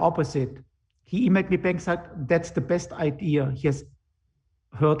total opposite. He emailed me back and said, that's the best idea he has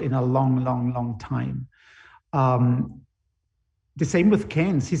heard in a long, long, long time. The same with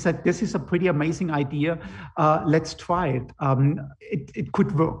cans. He said, this is a pretty amazing idea. Let's try it. It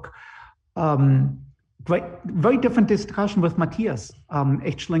could work. Very different discussion with Matthias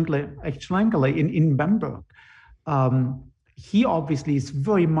Echtschlenkele in Bamberg. He obviously is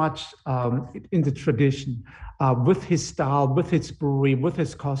very much in the tradition with his style, with his brewery, with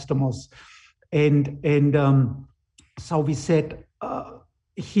his customers. And so we said,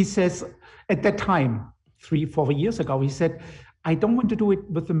 he says at that time, 3-4 years ago, he said, I don't want to do it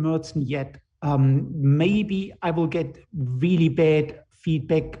with the Märzen yet. Maybe I will get really bad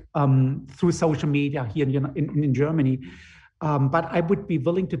feedback through social media here in Germany. But I would be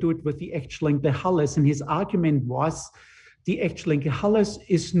willing to do it with the Echtschlenkele Helles. And his argument was the Echtschlenkele Helles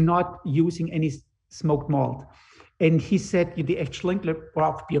is not using any smoked malt. And he said, the Echtschlenkele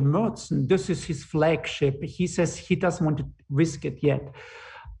Craft Beer Märzen, this is his flagship. He says he doesn't want to risk it yet.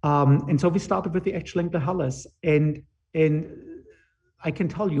 And so we started with the Echtschlenkele Helles. And I can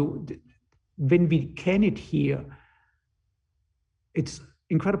tell you, when we can it here, it's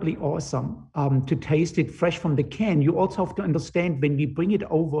incredibly awesome to taste it fresh from the can. You also have to understand, when we bring it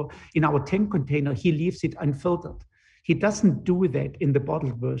over in our tank container, he leaves it unfiltered. He doesn't do that in the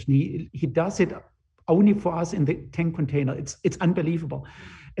bottled version. He does it only for us in the tank container. It's unbelievable.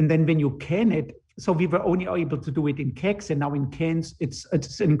 And then when you can it, so we were only able to do it in kegs, and now in cans, it's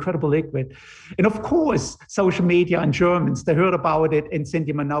an incredible liquid. And of course, social media and Germans, they heard about it and sent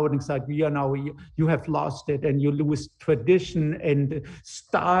him a note and said, you have lost it, and you lose tradition and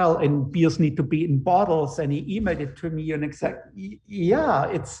style, and beers need to be in bottles. And he emailed it to me and said,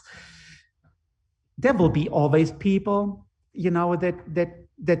 yeah, there will be always people,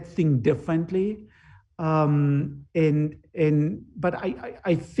 that think differently. But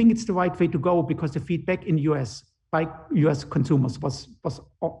I think it's the right way to go, because the feedback in US by US consumers was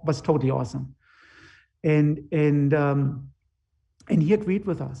totally awesome, and he agreed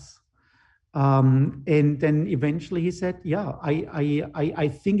with us. And then eventually he said, yeah, I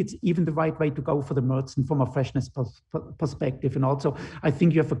think it's even the right way to go for the Märzen from a freshness perspective. And also, I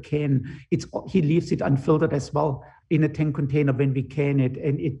think you have a can. He leaves it unfiltered as well in a tank container when we can it,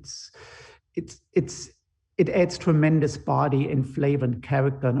 and it adds tremendous body and flavor and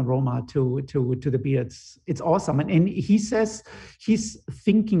character and aroma to the beer. It's awesome. And he says he's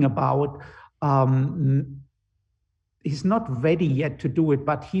thinking about, he's not ready yet to do it,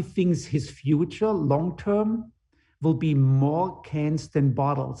 but he thinks his future long term will be more cans than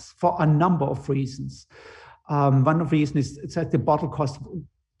bottles for a number of reasons. One of the reasons is that the bottle cost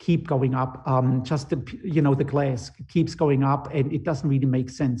keep going up. Just the glass keeps going up, and it doesn't really make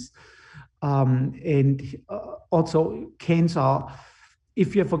sense. And also cans are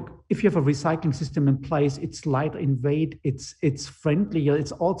if you have a recycling system in place, it's lighter in weight, it's friendlier,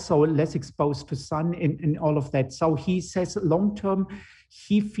 it's also less exposed to sun and all of that. So he says long term,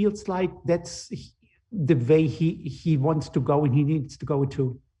 he feels like that's the way he wants to go and he needs to go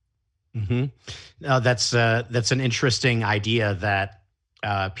to. Mm-hmm. No, that's an interesting idea that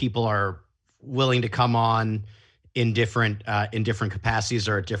people are willing to come on in different capacities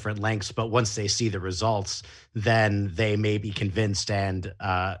or at different lengths, but once they see the results, then they may be convinced and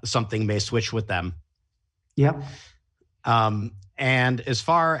something may switch with them. Yeah. And as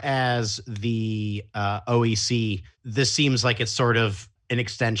far as the OEC, this seems like it's sort of an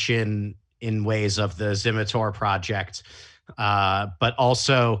extension in ways of the Zimitor project, but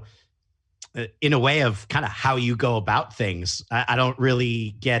also in a way of kind of how you go about things. I don't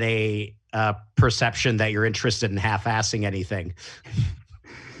really get a perception that you're interested in half-assing anything.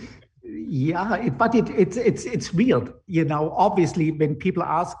 Yeah, but it's weird, you know. Obviously, when people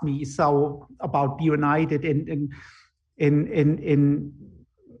ask me about Be United and in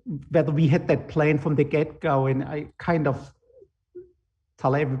whether we had that plan from the get-go, and I kind of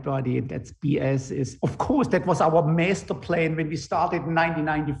tell everybody that's BS. Is of course that was our master plan when we started in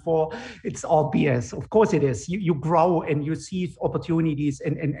 1994. It's all BS. Of course it is. You grow and you see opportunities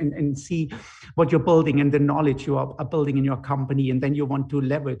and see what you're building and the knowledge you are building in your company, and then you want to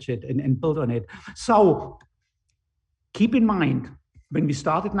leverage it and build on it. So keep in mind, when we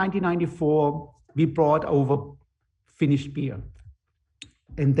started 1994, we brought over finished beer,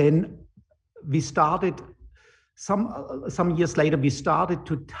 and then we started. Some years later, we started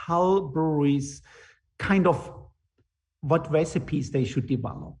to tell breweries kind of what recipes they should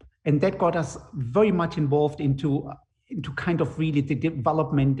develop. And that got us very much involved into kind of really the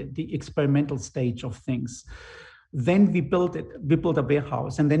development, the experimental stage of things. Then we built a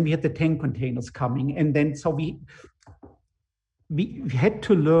warehouse, and then we had the tank containers coming. And then so we had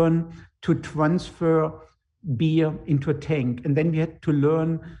to learn to transfer beer into a tank. And then we had to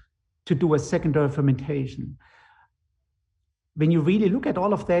learn to do a secondary fermentation. When you really look at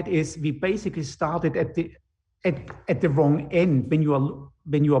all of that, is we basically started at the wrong end. When you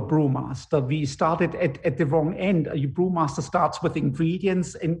are brewmaster, we started at the wrong end. A brewmaster starts with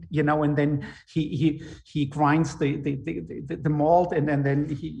ingredients, and and then he grinds the malt, and then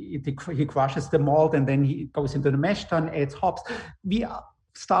he crushes the malt, and then he goes into the mash tun, adds hops. We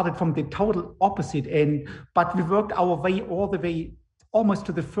started from the total opposite end, but we worked our way all the way almost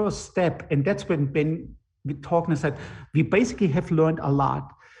to the first step, and that's when Ben. We talked and said, we basically have learned a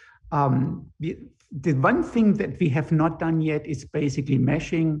lot. The one thing that we have not done yet is basically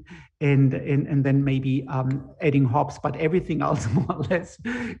meshing and then maybe adding hops, but everything else more or less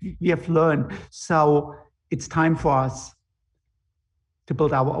we have learned. So it's time for us to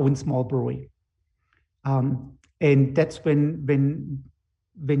build our own small brewery. And that's when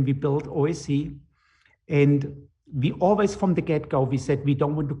we built OSC, and we always, from the get-go, we said we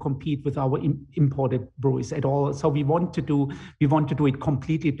don't want to compete with our imported breweries at all. So we want to do it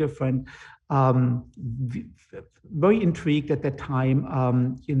completely different. Very intrigued at that time,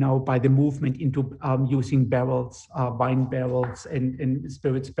 by the movement into using barrels, wine barrels and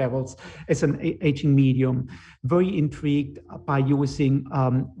spirits barrels as an aging medium. Very intrigued by using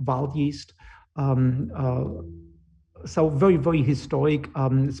wild yeast. So very, very historic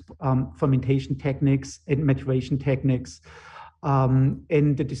fermentation techniques and maturation techniques. And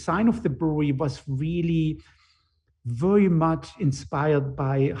the design of the brewery was really very much inspired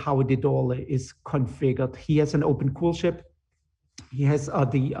by how Neidhart is configured. He has an open coolship. He has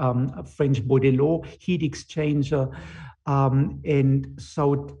the French Bordelot heat exchanger. And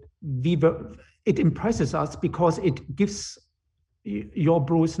so it impresses us because it gives your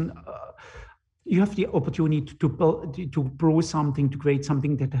brewers you have the opportunity to brew something, to create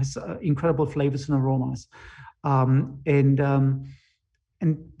something that has incredible flavors and aromas, and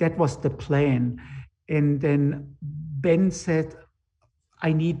that was the plan. And then Ben said,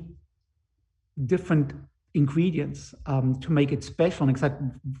 "I need different ingredients to make it special." And I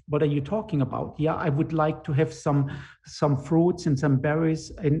said, "What are you talking about?" "Yeah, I would like to have some fruits and some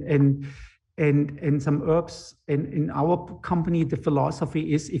berries and some herbs." And in our company, the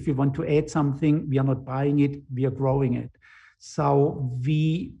philosophy is, if you want to add something, we are not buying it, we are growing it. So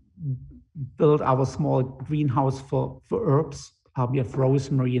we built our small greenhouse for herbs. We have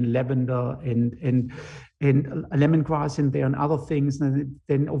rosemary and lavender and lemongrass in there and other things. And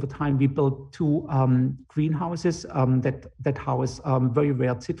then over time, we built 2 greenhouses that house very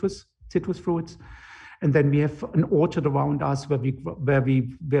rare citrus fruits. And then we have an orchard around us where we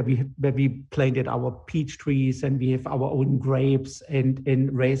planted our peach trees, and we have our own grapes and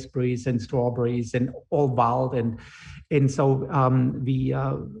raspberries and strawberries and all wild, and so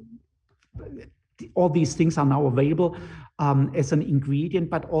all these things are now available as an ingredient,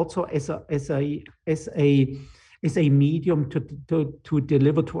 but also as a medium to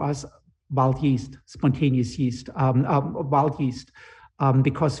deliver to us wild yeast, spontaneous yeast, wild yeast,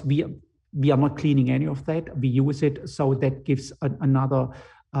 because we are not cleaning any of that. We use it, so that gives another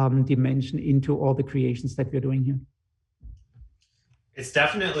dimension into all the creations that we're doing here. It's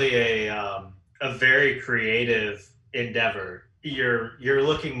definitely a very creative endeavor. You're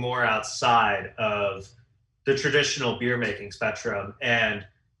looking more outside of the traditional beer making spectrum and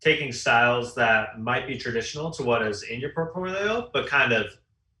taking styles that might be traditional to what is in your portfolio, but kind of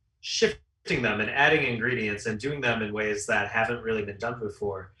shifting them and adding ingredients and doing them in ways that haven't really been done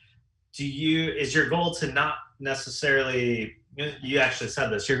before. Is your goal to not necessarily, you actually said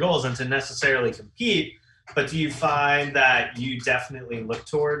this, your goal isn't to necessarily compete, but do you find that you definitely look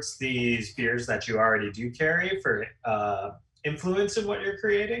towards these beers that you already do carry for influence in what you're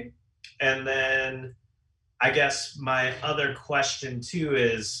creating? And then I guess my other question too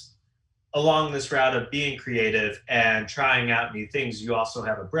is, along this route of being creative and trying out new things, you also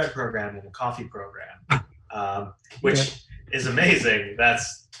have a bread program and a coffee program, which is amazing.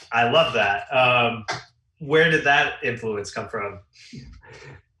 I love that. Where did that influence come from?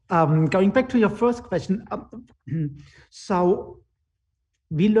 Going back to your first question, so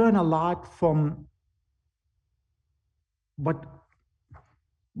we learn a lot from what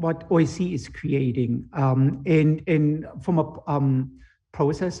OSC is creating, and from a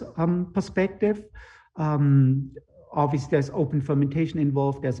process perspective. Obviously, there's open fermentation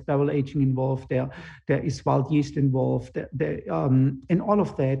involved, there's barrel aging involved, there is wild yeast involved, and all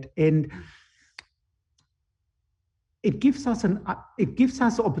of that. And it gives us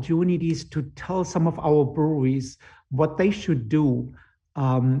opportunities to tell some of our breweries what they should do,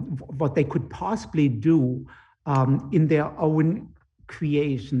 what they could possibly do in their own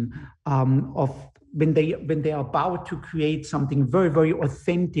creation of when they are about to create something very, very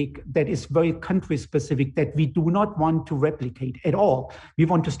authentic that is very country specific, that we do not want to replicate at all. We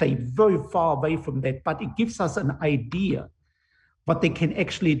want to stay very far away from that, but it gives us an idea what they can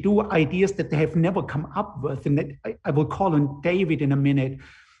actually do, ideas that they have never come up with. And that I will call on David in a minute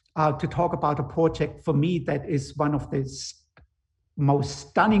to talk about a project for me that is one of the most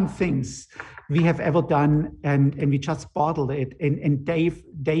stunning things we have ever done, and we just bottled it. And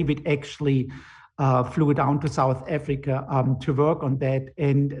David actually flew down to South Africa to work on that.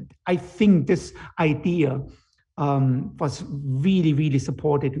 And I think this idea was really, really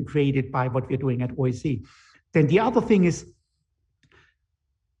supported and created by what we're doing at OSC. Then the other thing is,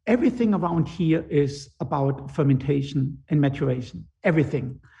 everything around here is about fermentation and maturation,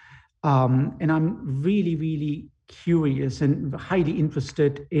 everything. And I'm really, really curious and highly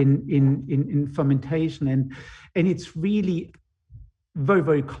interested in fermentation. And it's really very,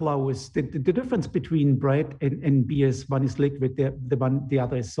 very close. The difference between bread and beer is one is liquid, the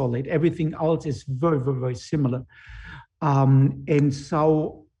other is solid. Everything else is very, very, very similar. And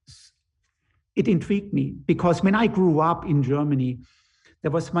so it intrigued me, because when I grew up in Germany, there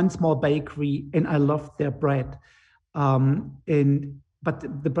was one small bakery and I loved their bread.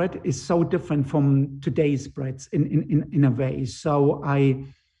 But the bread is so different from today's breads in a way. So I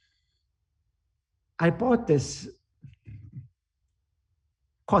bought this,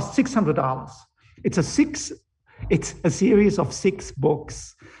 cost $600. It's a series of 6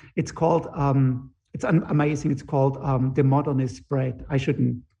 books. It's called, it's amazing. It's called The Modernist Bread. I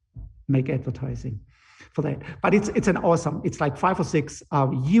shouldn't make advertising for that, but it's an awesome, it's like 5 or 6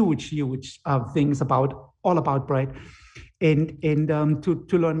 huge things all about bread, and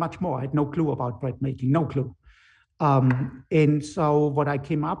to learn much more. I had no clue about bread making, no clue. And so what I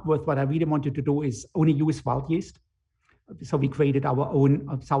came up with, what I really wanted to do is only use wild yeast. So we created our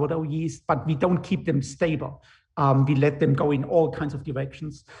own sourdough yeast, but we don't keep them stable. We let them go in all kinds of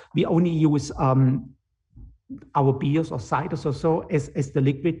directions. We only use our beers or ciders or so as the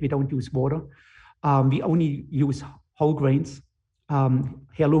liquid. We don't use water. We only use whole grains,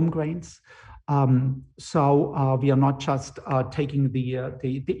 heirloom grains. So we are not just taking the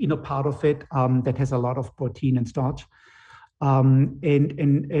inner part of it that has a lot of protein and starch. And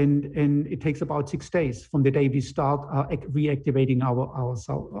it takes about 6 days from the day we start reactivating our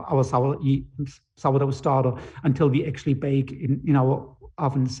sourdough starter until we actually bake in our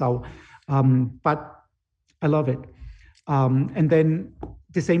oven. So, but I love it. And then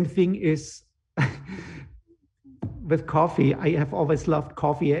the same thing is with coffee, I have always loved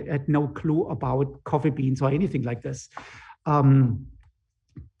coffee. I had no clue about coffee beans or anything like this. So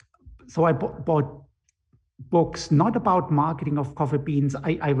I bought books, not about marketing of coffee beans.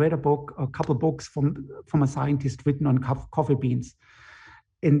 I read a couple of books from a scientist written on coffee beans,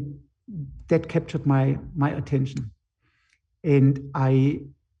 and that captured my attention. And I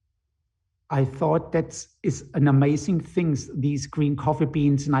thought that is an amazing thing, these green coffee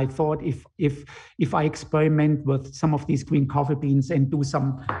beans. And I thought if I experiment with some of these green coffee beans and do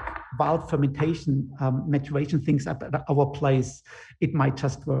some wild fermentation, maturation things at our place, it might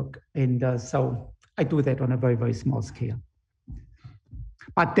just work. And so I do that on a very, very small scale.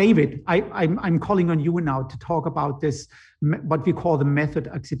 But David, I'm calling on you now to talk about this, what we call the method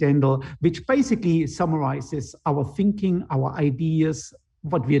accidental, which basically summarizes our thinking, our ideas,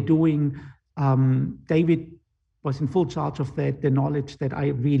 what we're doing. David was in full charge of that, the knowledge that I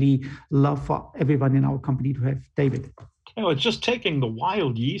really love for everyone in our company to have. David. It's just taking the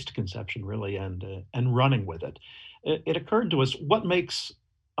wild yeast conception really and running with it. It occurred to us, what makes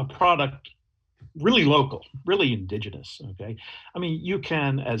a product really local, really indigenous, okay? I mean, you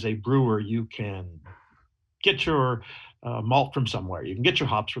can, as a brewer, you can get your malt from somewhere, you can get your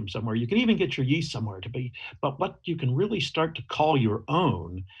hops from somewhere, you can even get your yeast somewhere but what you can really start to call your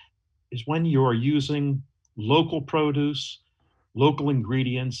own is when you're using local produce, local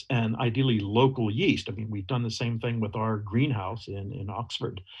ingredients, and ideally local yeast. I mean, we've done the same thing with our greenhouse in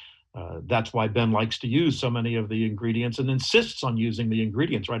Oxford. That's why Ben likes to use so many of the ingredients and insists on using the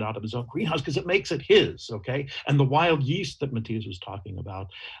ingredients right out of his own greenhouse because it makes it his, okay? And the wild yeast that Matthias was talking about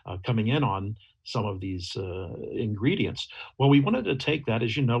coming in on some of these ingredients. Well, we wanted to take that.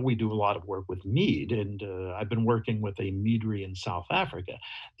 As you know, we do a lot of work with mead, and I've been working with a meadery in South Africa.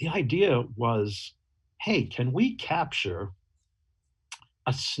 The idea was, hey, can we capture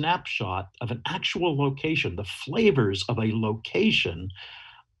a snapshot of an actual location, the flavors of a location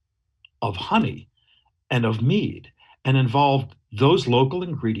of honey and of mead, and involve those local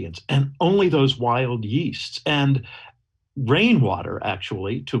ingredients and only those wild yeasts and rainwater,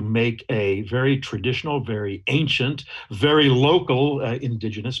 actually, to make a very traditional, very ancient, very local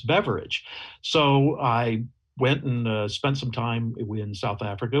indigenous beverage. So I went and spent some time in South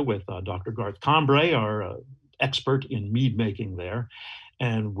Africa with Dr. Garth Combray, our expert in mead making there.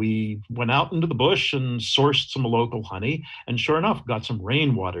 And we went out into the bush and sourced some local honey, and sure enough, got some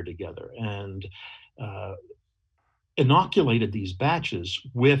rainwater together and inoculated these batches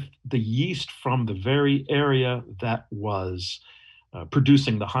with the yeast from the very area that was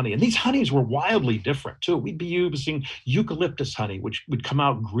producing the honey. And these honeys were wildly different too. We'd be using eucalyptus honey, which would come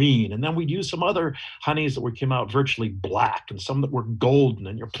out green. And then we'd use some other honeys that would come out virtually black and some that were golden.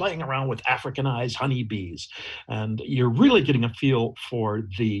 And you're playing around with Africanized honeybees. And you're really getting a feel for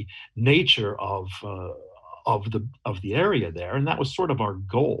the nature of the area there. And that was sort of our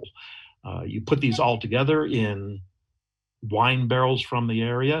goal. You put these all together in wine barrels from the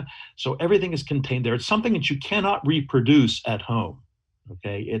area. So everything is contained there. It's something that you cannot reproduce at home.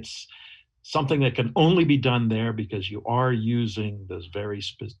 Okay. It's something that can only be done there because you are using those very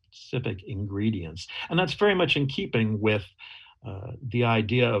specific ingredients. And that's very much in keeping with the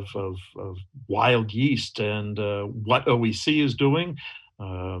idea of wild yeast and what OEC is doing.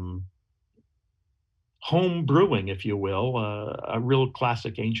 Home brewing, if you will, a real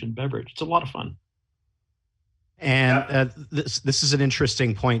classic ancient beverage. It's a lot of fun. And this is an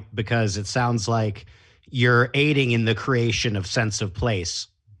interesting point because it sounds like you're aiding in the creation of sense of place.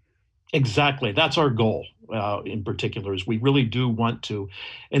 Exactly. That's our goal in particular, is we really do want to.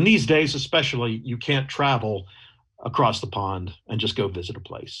 And these days, especially, you can't travel across the pond and just go visit a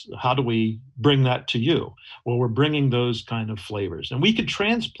place. How do we bring that to you? Well, we're bringing those kind of flavors. And we could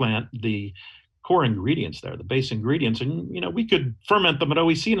transplant the core ingredients there, the base ingredients, and we could ferment them at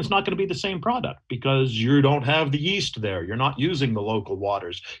OEC, and it's not going to be the same product because you don't have the yeast there. You're not using the local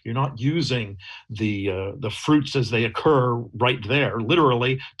waters. You're not using the fruits as they occur right there,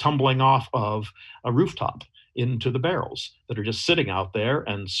 literally tumbling off of a rooftop into the barrels that are just sitting out there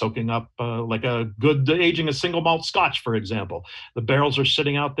and soaking up like a good aging a single malt Scotch, for example. The barrels are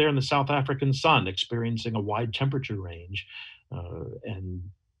sitting out there in the South African sun, experiencing a wide temperature range, and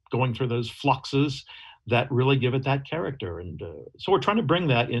going through those fluxes that really give it that character. And so we're trying to bring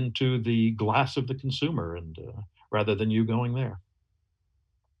that into the glass of the consumer, and rather than you going there.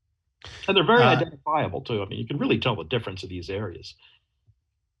 And they're very identifiable too. I mean, you can really tell the difference of these areas.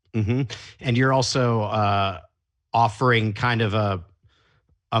 Mm-hmm. And you're also offering kind of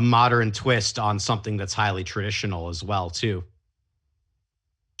a modern twist on something that's highly traditional as well too.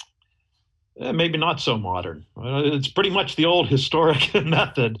 Maybe not so modern. It's pretty much the old historic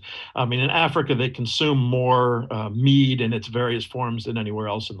method. I mean, in Africa, they consume more mead in its various forms than anywhere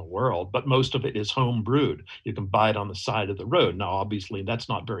else in the world, but most of it is home brewed. You can buy it on the side of the road. Now, obviously, that's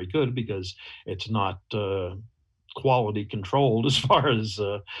not very good because it's not quality controlled as far as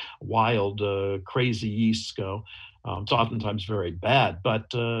wild, crazy yeasts go. It's oftentimes very bad, but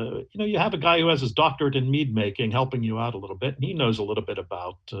you have a guy who has his doctorate in mead making helping you out a little bit, and he knows a little bit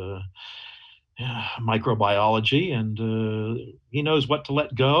about microbiology, and he knows what to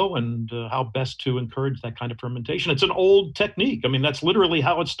let go and how best to encourage that kind of fermentation. It's an old technique. I mean, that's literally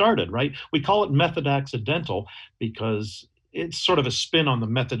how it started, right? We call it method accidental because it's sort of a spin on the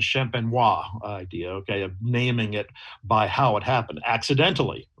method champenois idea, okay, of naming it by how it happened,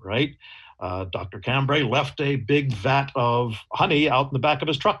 accidentally, right? Dr. Cambrai left a big vat of honey out in the back of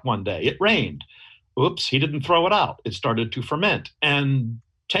his truck one day. It rained. Oops, he didn't throw it out. It started to ferment. And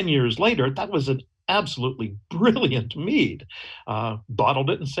 10 years later, that was an absolutely brilliant mead. Bottled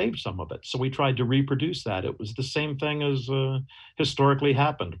it and saved some of it. So we tried to reproduce that. It was the same thing as historically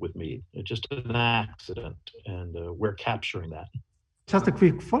happened with mead. It's just an accident, and we're capturing that. Just a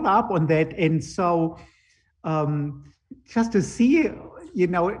quick follow-up on that. And so just to see,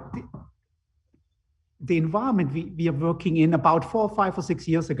 the environment we are working in, about 4 or 5 or 6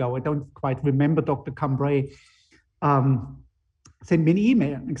 years ago, I don't quite remember, Dr. Cambrai sent me an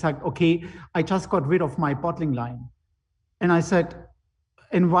email and said, okay, I just got rid of my bottling line. And I said,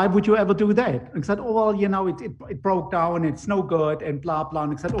 and why would you ever do that? And I said, oh, well, it broke down, it's no good, and blah, blah.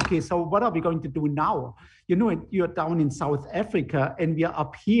 And I said, okay, so what are we going to do now? You're down in South Africa and we are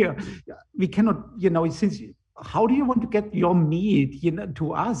up here. We cannot, how do you want to get your meat,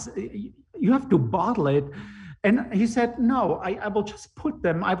 to us? You have to bottle it. And he said, no, I will just put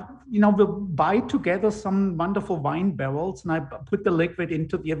them, we'll buy together some wonderful wine barrels, and I put the liquid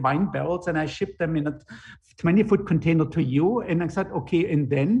into the wine barrels and I ship them in a 20-foot container to you. And I said, okay, and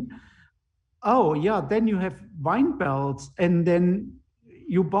then, then you have wine barrels and then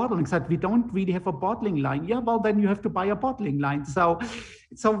you bottle. And I said, we don't really have a bottling line. Yeah, well, then you have to buy a bottling line. So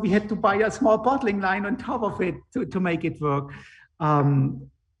we had to buy a small bottling line on top of it to make it work.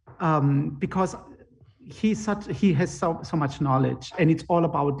 Because he has so much knowledge, and it's all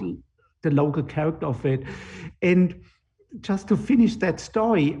about the local character of it. And just to finish that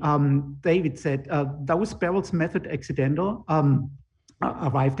story, David said those barrels, method accidental,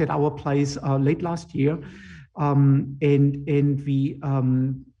 arrived at our place late last year, and we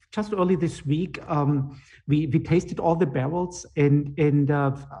just early this week we tasted all the barrels and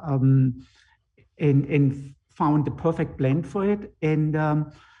found the perfect blend for it. And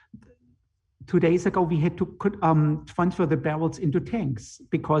 2 days ago, we had to transfer the barrels into tanks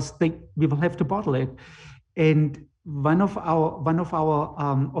because we will have to bottle it. And one of our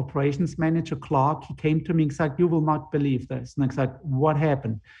operations manager, Clark, he came to me and said, "You will not believe this." And I said, "What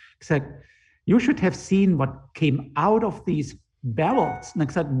happened?" He said, "You should have seen what came out of these barrels." And I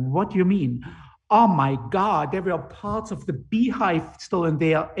said, "What do you mean?" "Oh my God, there were parts of the beehive still in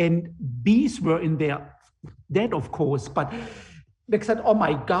there, and bees were in there. That, of course, but." They said, "Oh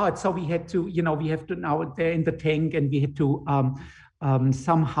my God!" So we had to, now they're in the tank, and we had to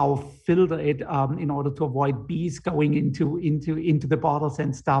somehow filter it in order to avoid bees going into the bottles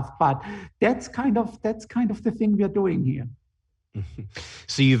and stuff. But that's kind of the thing we are doing here.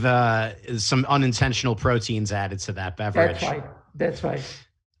 So you've some unintentional proteins added to that beverage. That's right.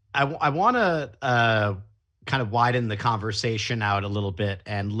 I want to kind of widen the conversation out a little bit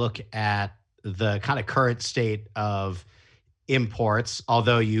and look at the kind of current state of imports,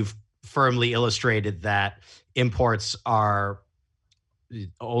 although you've firmly illustrated that imports are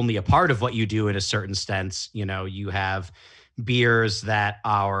only a part of what you do in a certain sense. You have beers that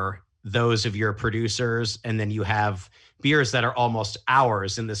are those of your producers, and then you have beers that are almost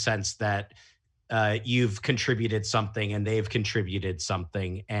ours in the sense that you've contributed something and they've contributed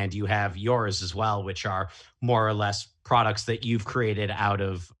something, and you have yours as well, which are more or less products that you've created out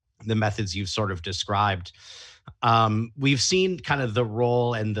of the methods you've sort of described. We've seen kind of the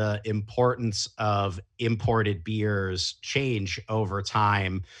role and the importance of imported beers change over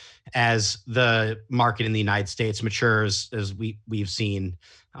time as the market in the United States matures, as we've seen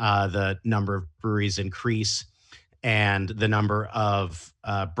the number of breweries increase and the number of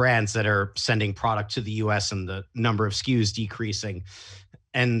brands that are sending product to the US and the number of SKUs decreasing.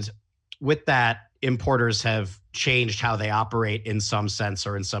 And with that, importers have changed how they operate in some sense,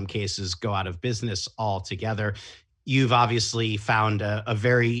 or in some cases go out of business altogether. You've obviously found a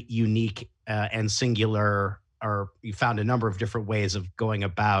very unique and singular, or you found a number of different ways of going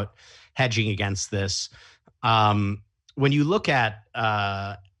about hedging against this. When you look at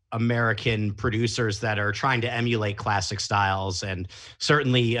American producers that are trying to emulate classic styles, and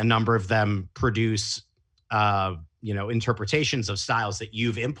certainly a number of them produce, interpretations of styles that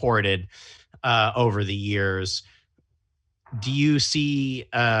you've imported over the years. Do you see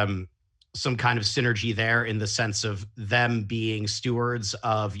some kind of synergy there in the sense of them being stewards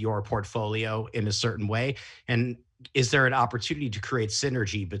of your portfolio in a certain way? And is there an opportunity to create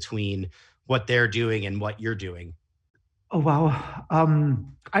synergy between what they're doing and what you're doing? Oh, wow.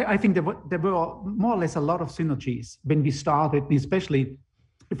 I think there were more or less a lot of synergies when we started, especially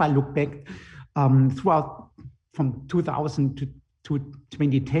if I look back throughout from 2000 to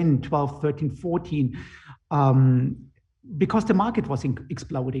 2010, 12, 13, 14, because the market was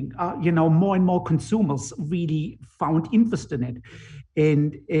exploding. More and more consumers really found interest in it.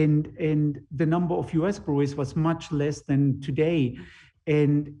 And the number of US breweries was much less than today.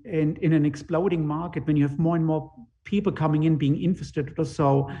 And in an exploding market, when you have more and more people coming in being interested or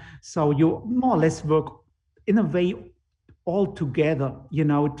so you more or less work in a way all together,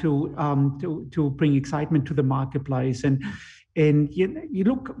 to bring excitement to the marketplace. And you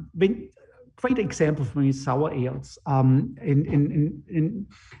look, great example for me is sour ales. And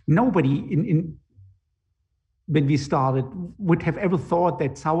nobody when we started would have ever thought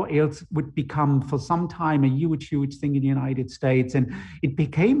that sour ales would become for some time a huge thing in the United States. And it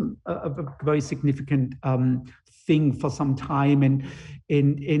became a very significant thing for some time. And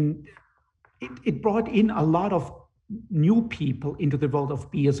it brought in a lot of new people into the world of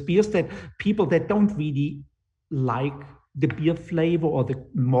beers that people that don't really like the beer flavor or the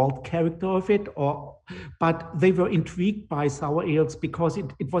malt character of it, but they were intrigued by sour ales because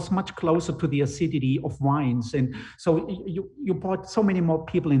it was much closer to the acidity of wines. And so you brought so many more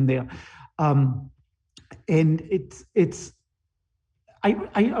people in there. And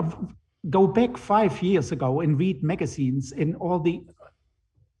I go back 5 years ago and read magazines, and all these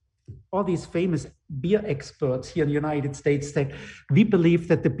famous beer experts here in the United States that we believe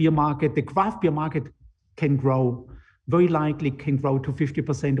that the craft beer market can grow, very likely can grow to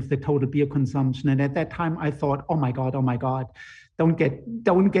 50% of the total beer consumption. And at that time I thought, oh my God, don't get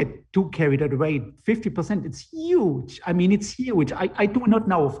too carried away. 50%, it's huge. I mean, it's huge. I do not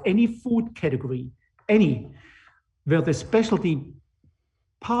know of any food category, where the specialty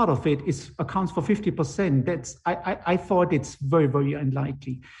part of it accounts for 50%. I thought it's very, very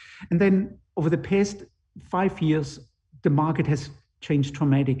unlikely. And then over the past 5 years, the market has changed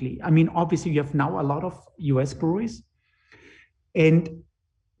dramatically. I mean, obviously you have now a lot of US breweries, and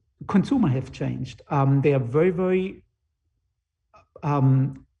consumers have changed. They are very, very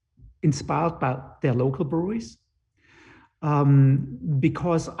inspired by their local breweries,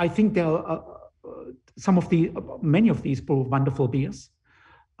 because I think there are many of these brew wonderful beers.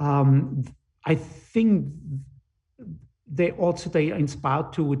 I think they are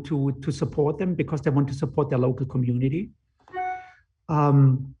inspired to support them because they want to support their local community.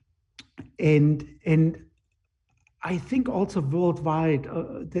 And I think also worldwide,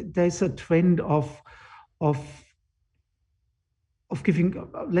 there's a trend of giving.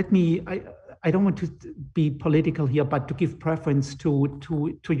 I don't want to be political here, but to give preference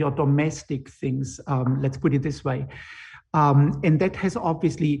to your domestic things. Let's put it this way. And that has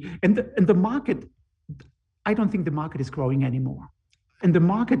obviously, and the market, I don't think the market is growing anymore. And the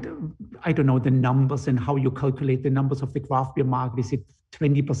market, I don't know the numbers and how you calculate the numbers of the craft beer market. Is it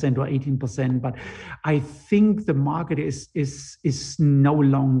 20% or 18%? But I think the market is no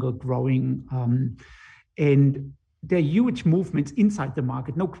longer growing. And there are huge movements inside the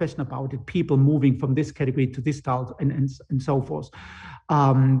market, no question about it. People moving from this category to this style and so forth.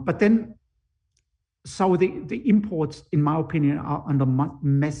 But then, so the imports, in my opinion, are under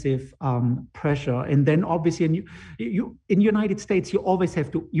massive pressure. And then obviously in the United States,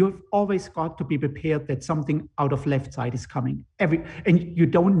 you've always got to be prepared that something out of left side is coming. And you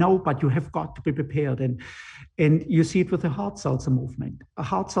don't know, but you have got to be prepared. And you see it with the hard seltzer movement. A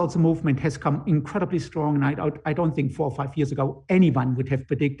hard seltzer movement has come incredibly strong. And I don't think 4 or 5 years ago, anyone would have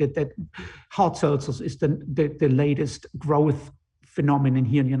predicted that hard seltzers is the latest growth phenomenon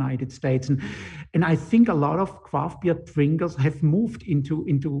here in the United States. And I think a lot of craft beer drinkers have moved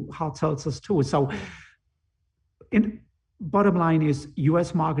into hard seltzers too. So bottom line is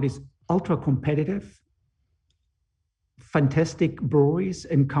US market is ultra competitive, fantastic breweries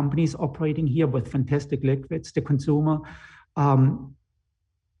and companies operating here with fantastic liquids. The consumer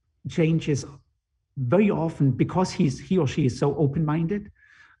changes very often because he or she is so open-minded,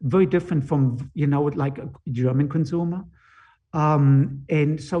 very different from, like a German consumer.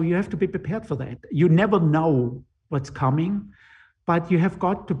 And so you have to be prepared for that. You never know what's coming, but you have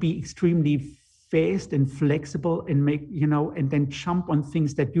got to be extremely fast and flexible and and then jump on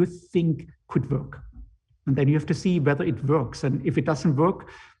things that you think could work. And then you have to see whether it works. And if it doesn't work,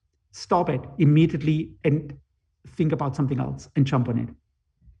 stop it immediately and think about something else and jump on it.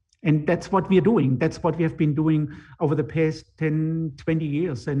 And that's what we are doing. That's what we have been doing over the past 10, 20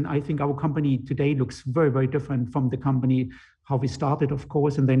 years. And I think our company today looks very, very different from the company, how we started, of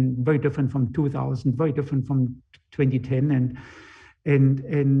course, and then very different from 2000, very different from 2010.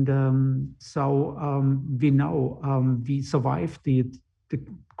 So we know we survived the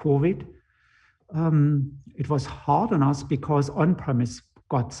COVID. It was hard on us because on-premise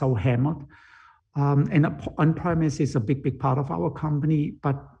got so hammered. And on-premise is a big part of our company,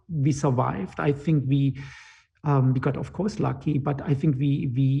 but we survived. I think we got, of course, lucky, but I think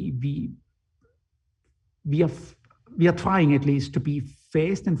we are trying at least to be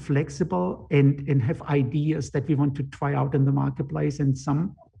fast and flexible and have ideas that we want to try out in the marketplace, and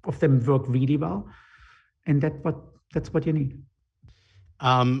some of them work really well. And that's what you need.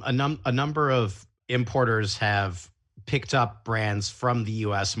 A number of importers have picked up brands from the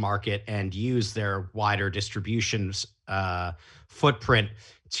U.S. market and used their wider distribution footprint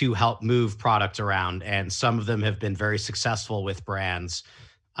to help move product around. And some of them have been very successful with brands,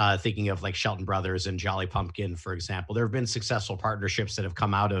 thinking of like Shelton Brothers and Jolly Pumpkin, for example. There have been successful partnerships that have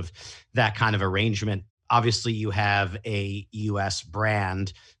come out of that kind of arrangement. Obviously, you have a U.S.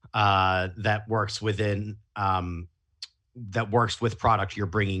 brand that works with product you're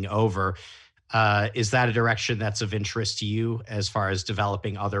bringing over. Is that a direction that's of interest to you as far as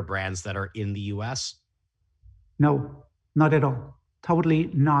developing other brands that are in the U.S.? No, not at all. Totally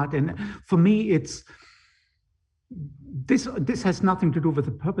not. And for me, this has nothing to do with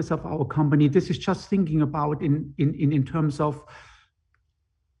the purpose of our company. This is just thinking about in terms of,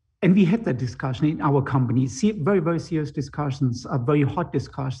 and we had that discussion in our company, very, very serious discussions, very hot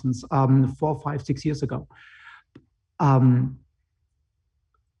discussions 4, 5, 6 years ago.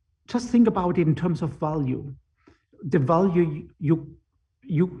 Just think about it in terms of value. The value you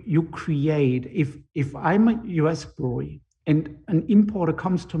create. If I'm a US brewery and an importer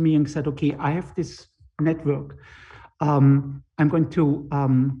comes to me and said, okay, I have this network, I'm going to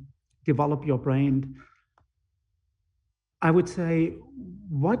develop your brand. I would say,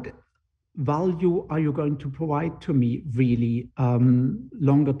 what value are you going to provide to me really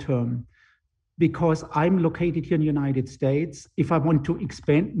longer term? Because I'm located here in the United States. If I want to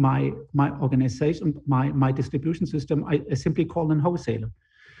expand my organization, my distribution system, I simply call a wholesaler.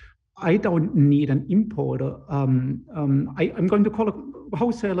 I don't need an importer. I'm going to call a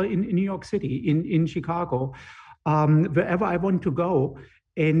wholesaler in New York City, in Chicago, wherever I want to go.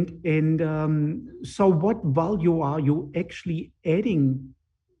 So what value are you actually adding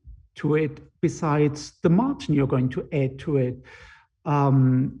to it besides the margin you're going to add to it?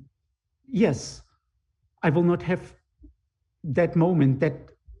 Yes, I will not have that moment,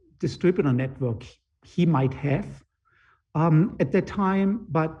 that distributor network he might have at that time.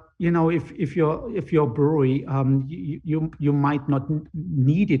 But if you're a brewery, you might not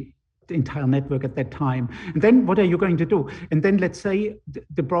need it, the entire network at that time. And then what are you going to do? And then let's say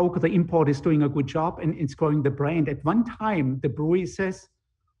the broker, the importer, is doing a good job and it's growing the brand. At one time, the brewery says,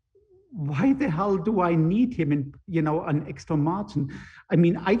 why the hell do I need him in an extra margin? I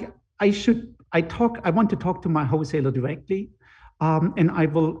mean, I want to talk to my wholesaler directly, and I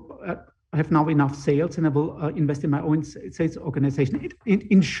will have now enough sales, and I will invest in my own sales organization.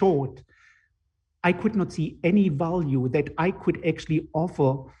 In short, I could not see any value that I could actually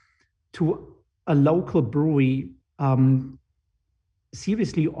offer to a local brewery,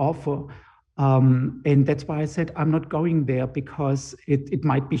 seriously offer. And that's why I said I'm not going there, because it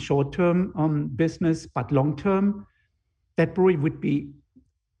might be short-term business, but long-term, that brewery would be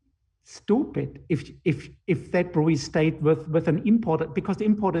stupid if that brewery stayed with an importer, because the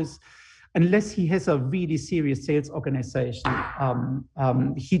importers, unless he has a really serious sales organization,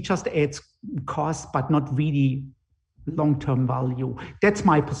 he just adds costs, but not really long-term value. That's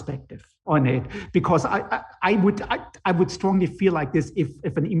my perspective on it, because I would strongly feel like this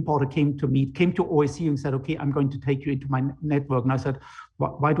if an importer came to OSC and said, okay, I'm going to take you into my network. And I said,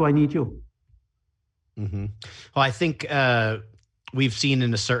 why do I need you? Mm-hmm. Well, I think we've seen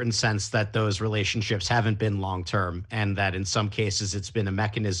in a certain sense that those relationships haven't been long-term, and that in some cases it's been a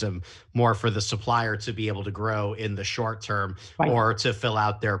mechanism more for the supplier to be able to grow in the short term, right, or to fill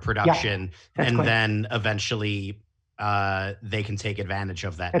out their production, and correct, then eventually they can take advantage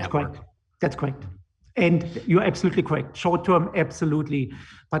of that network. Correct. That's correct. And you're absolutely correct. Short term, absolutely.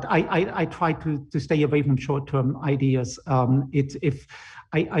 But I try to stay away from short term ideas. We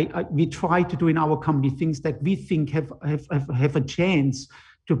try to do in our company things that we think have a chance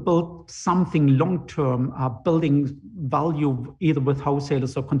to build something long-term, building value either with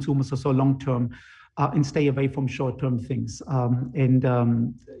wholesalers or consumers or so long-term, and stay away from short-term things.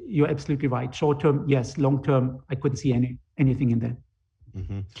 You're absolutely right. Short-term, yes. Long-term, I couldn't see anything in that.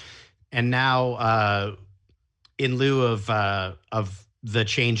 Mm-hmm. And now, in lieu of the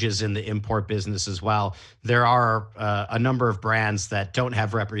changes in the import business as well, there are a number of brands that don't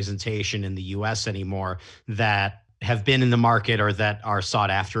have representation in the U.S. anymore that have been in the market or that are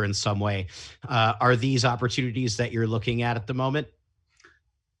sought after in some way. Are these opportunities that you're looking at the moment?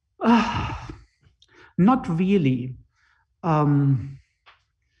 Not really, for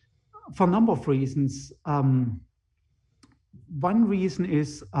a number of reasons. One reason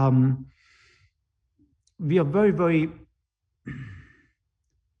is we are very, very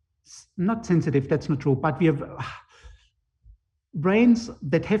not sensitive, that's not true, but we have brands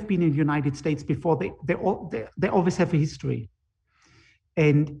that have been in the United States before, they always have a history.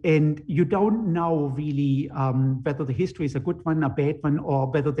 And you don't know really whether the history is a good one, a bad one, or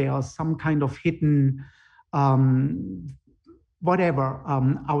whether there are some kind of hidden whatever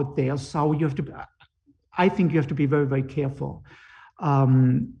out there. So you have to, I think you have to be very, very careful.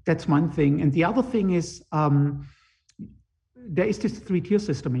 That's one thing. And the other thing is, there is this 3-tier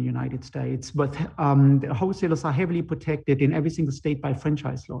system in the United States, but the wholesalers are heavily protected in every single state by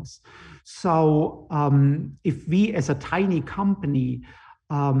franchise laws. So if we as a tiny company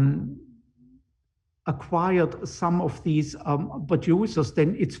acquired some of these producers,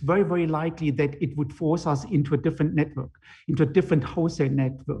 then it's very, very likely that it would force us into a different network, into a different wholesale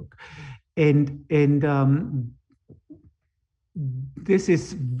network. And this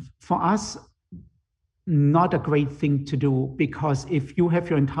is, for us, not a great thing to do, because if you have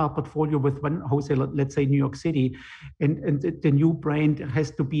your entire portfolio with one wholesaler, let's say New York City, and the new brand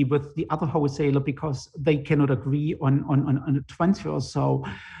has to be with the other wholesaler because they cannot agree on a transfer, so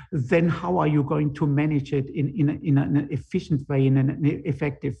then how are you going to manage it in an efficient way, in an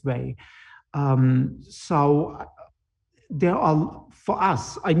effective way? So there are, for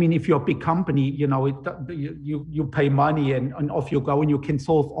us, I mean, if you're a big company, you know, you pay money and off you go, and you can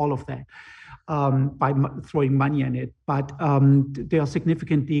solve all of that by throwing money in it. But there are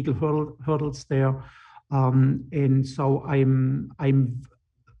significant legal hurdles there, and so I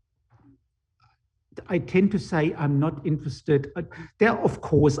tend to say I'm not interested. There are, of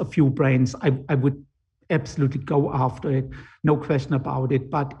course, a few brands I would absolutely go after it, no question about it.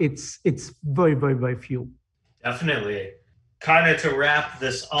 But it's very, very, very few. Definitely. Kind of to wrap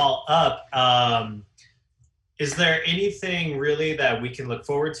this all up, is there anything really that we can look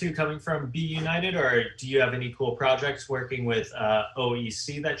forward to coming from Be United, or do you have any cool projects working with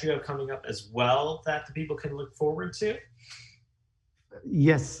OEC that you have coming up as well that the people can look forward to?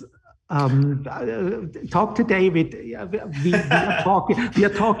 Yes. Talk to David. We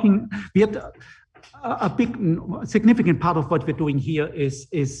are talking. A big, significant part of what we're doing here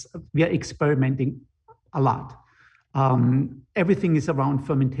is we are experimenting a lot. Everything is around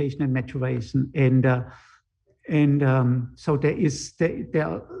fermentation and maturation, and so there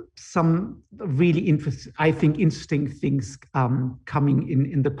are some really interesting things coming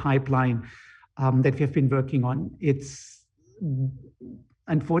in the pipeline that we have been working on. It's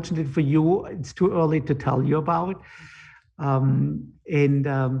unfortunately for you, it's too early to tell you about,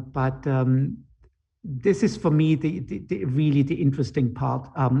 but this is for me the really interesting part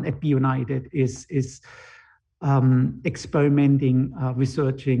at Be United is experimenting,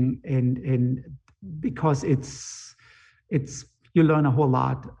 researching, and because it's you learn a whole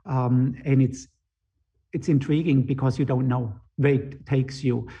lot, and it's intriguing because you don't know where it takes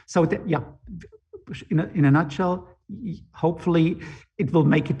you. So in a nutshell, hopefully it will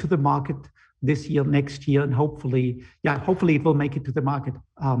make it to the market this year, next year, and hopefully it will make it to the market,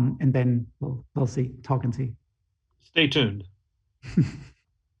 and then we'll see, talk and see. Stay tuned.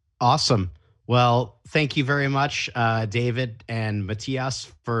 Awesome. Well, thank you very much, David and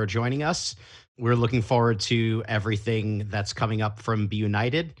Matthias, for joining us. We're looking forward to everything that's coming up from Be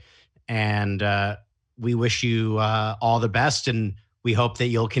United, and we wish you all the best, and we hope that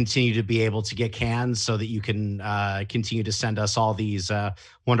you'll continue to be able to get cans so that you can continue to send us all these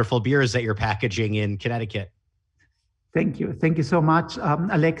wonderful beers that you're packaging in Connecticut. Thank you. Thank you so much,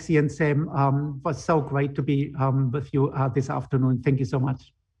 Alexi and Sam. It was so great to be with you this afternoon. Thank you so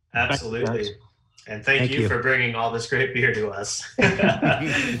much. Absolutely. And thank you for bringing all this great beer to us.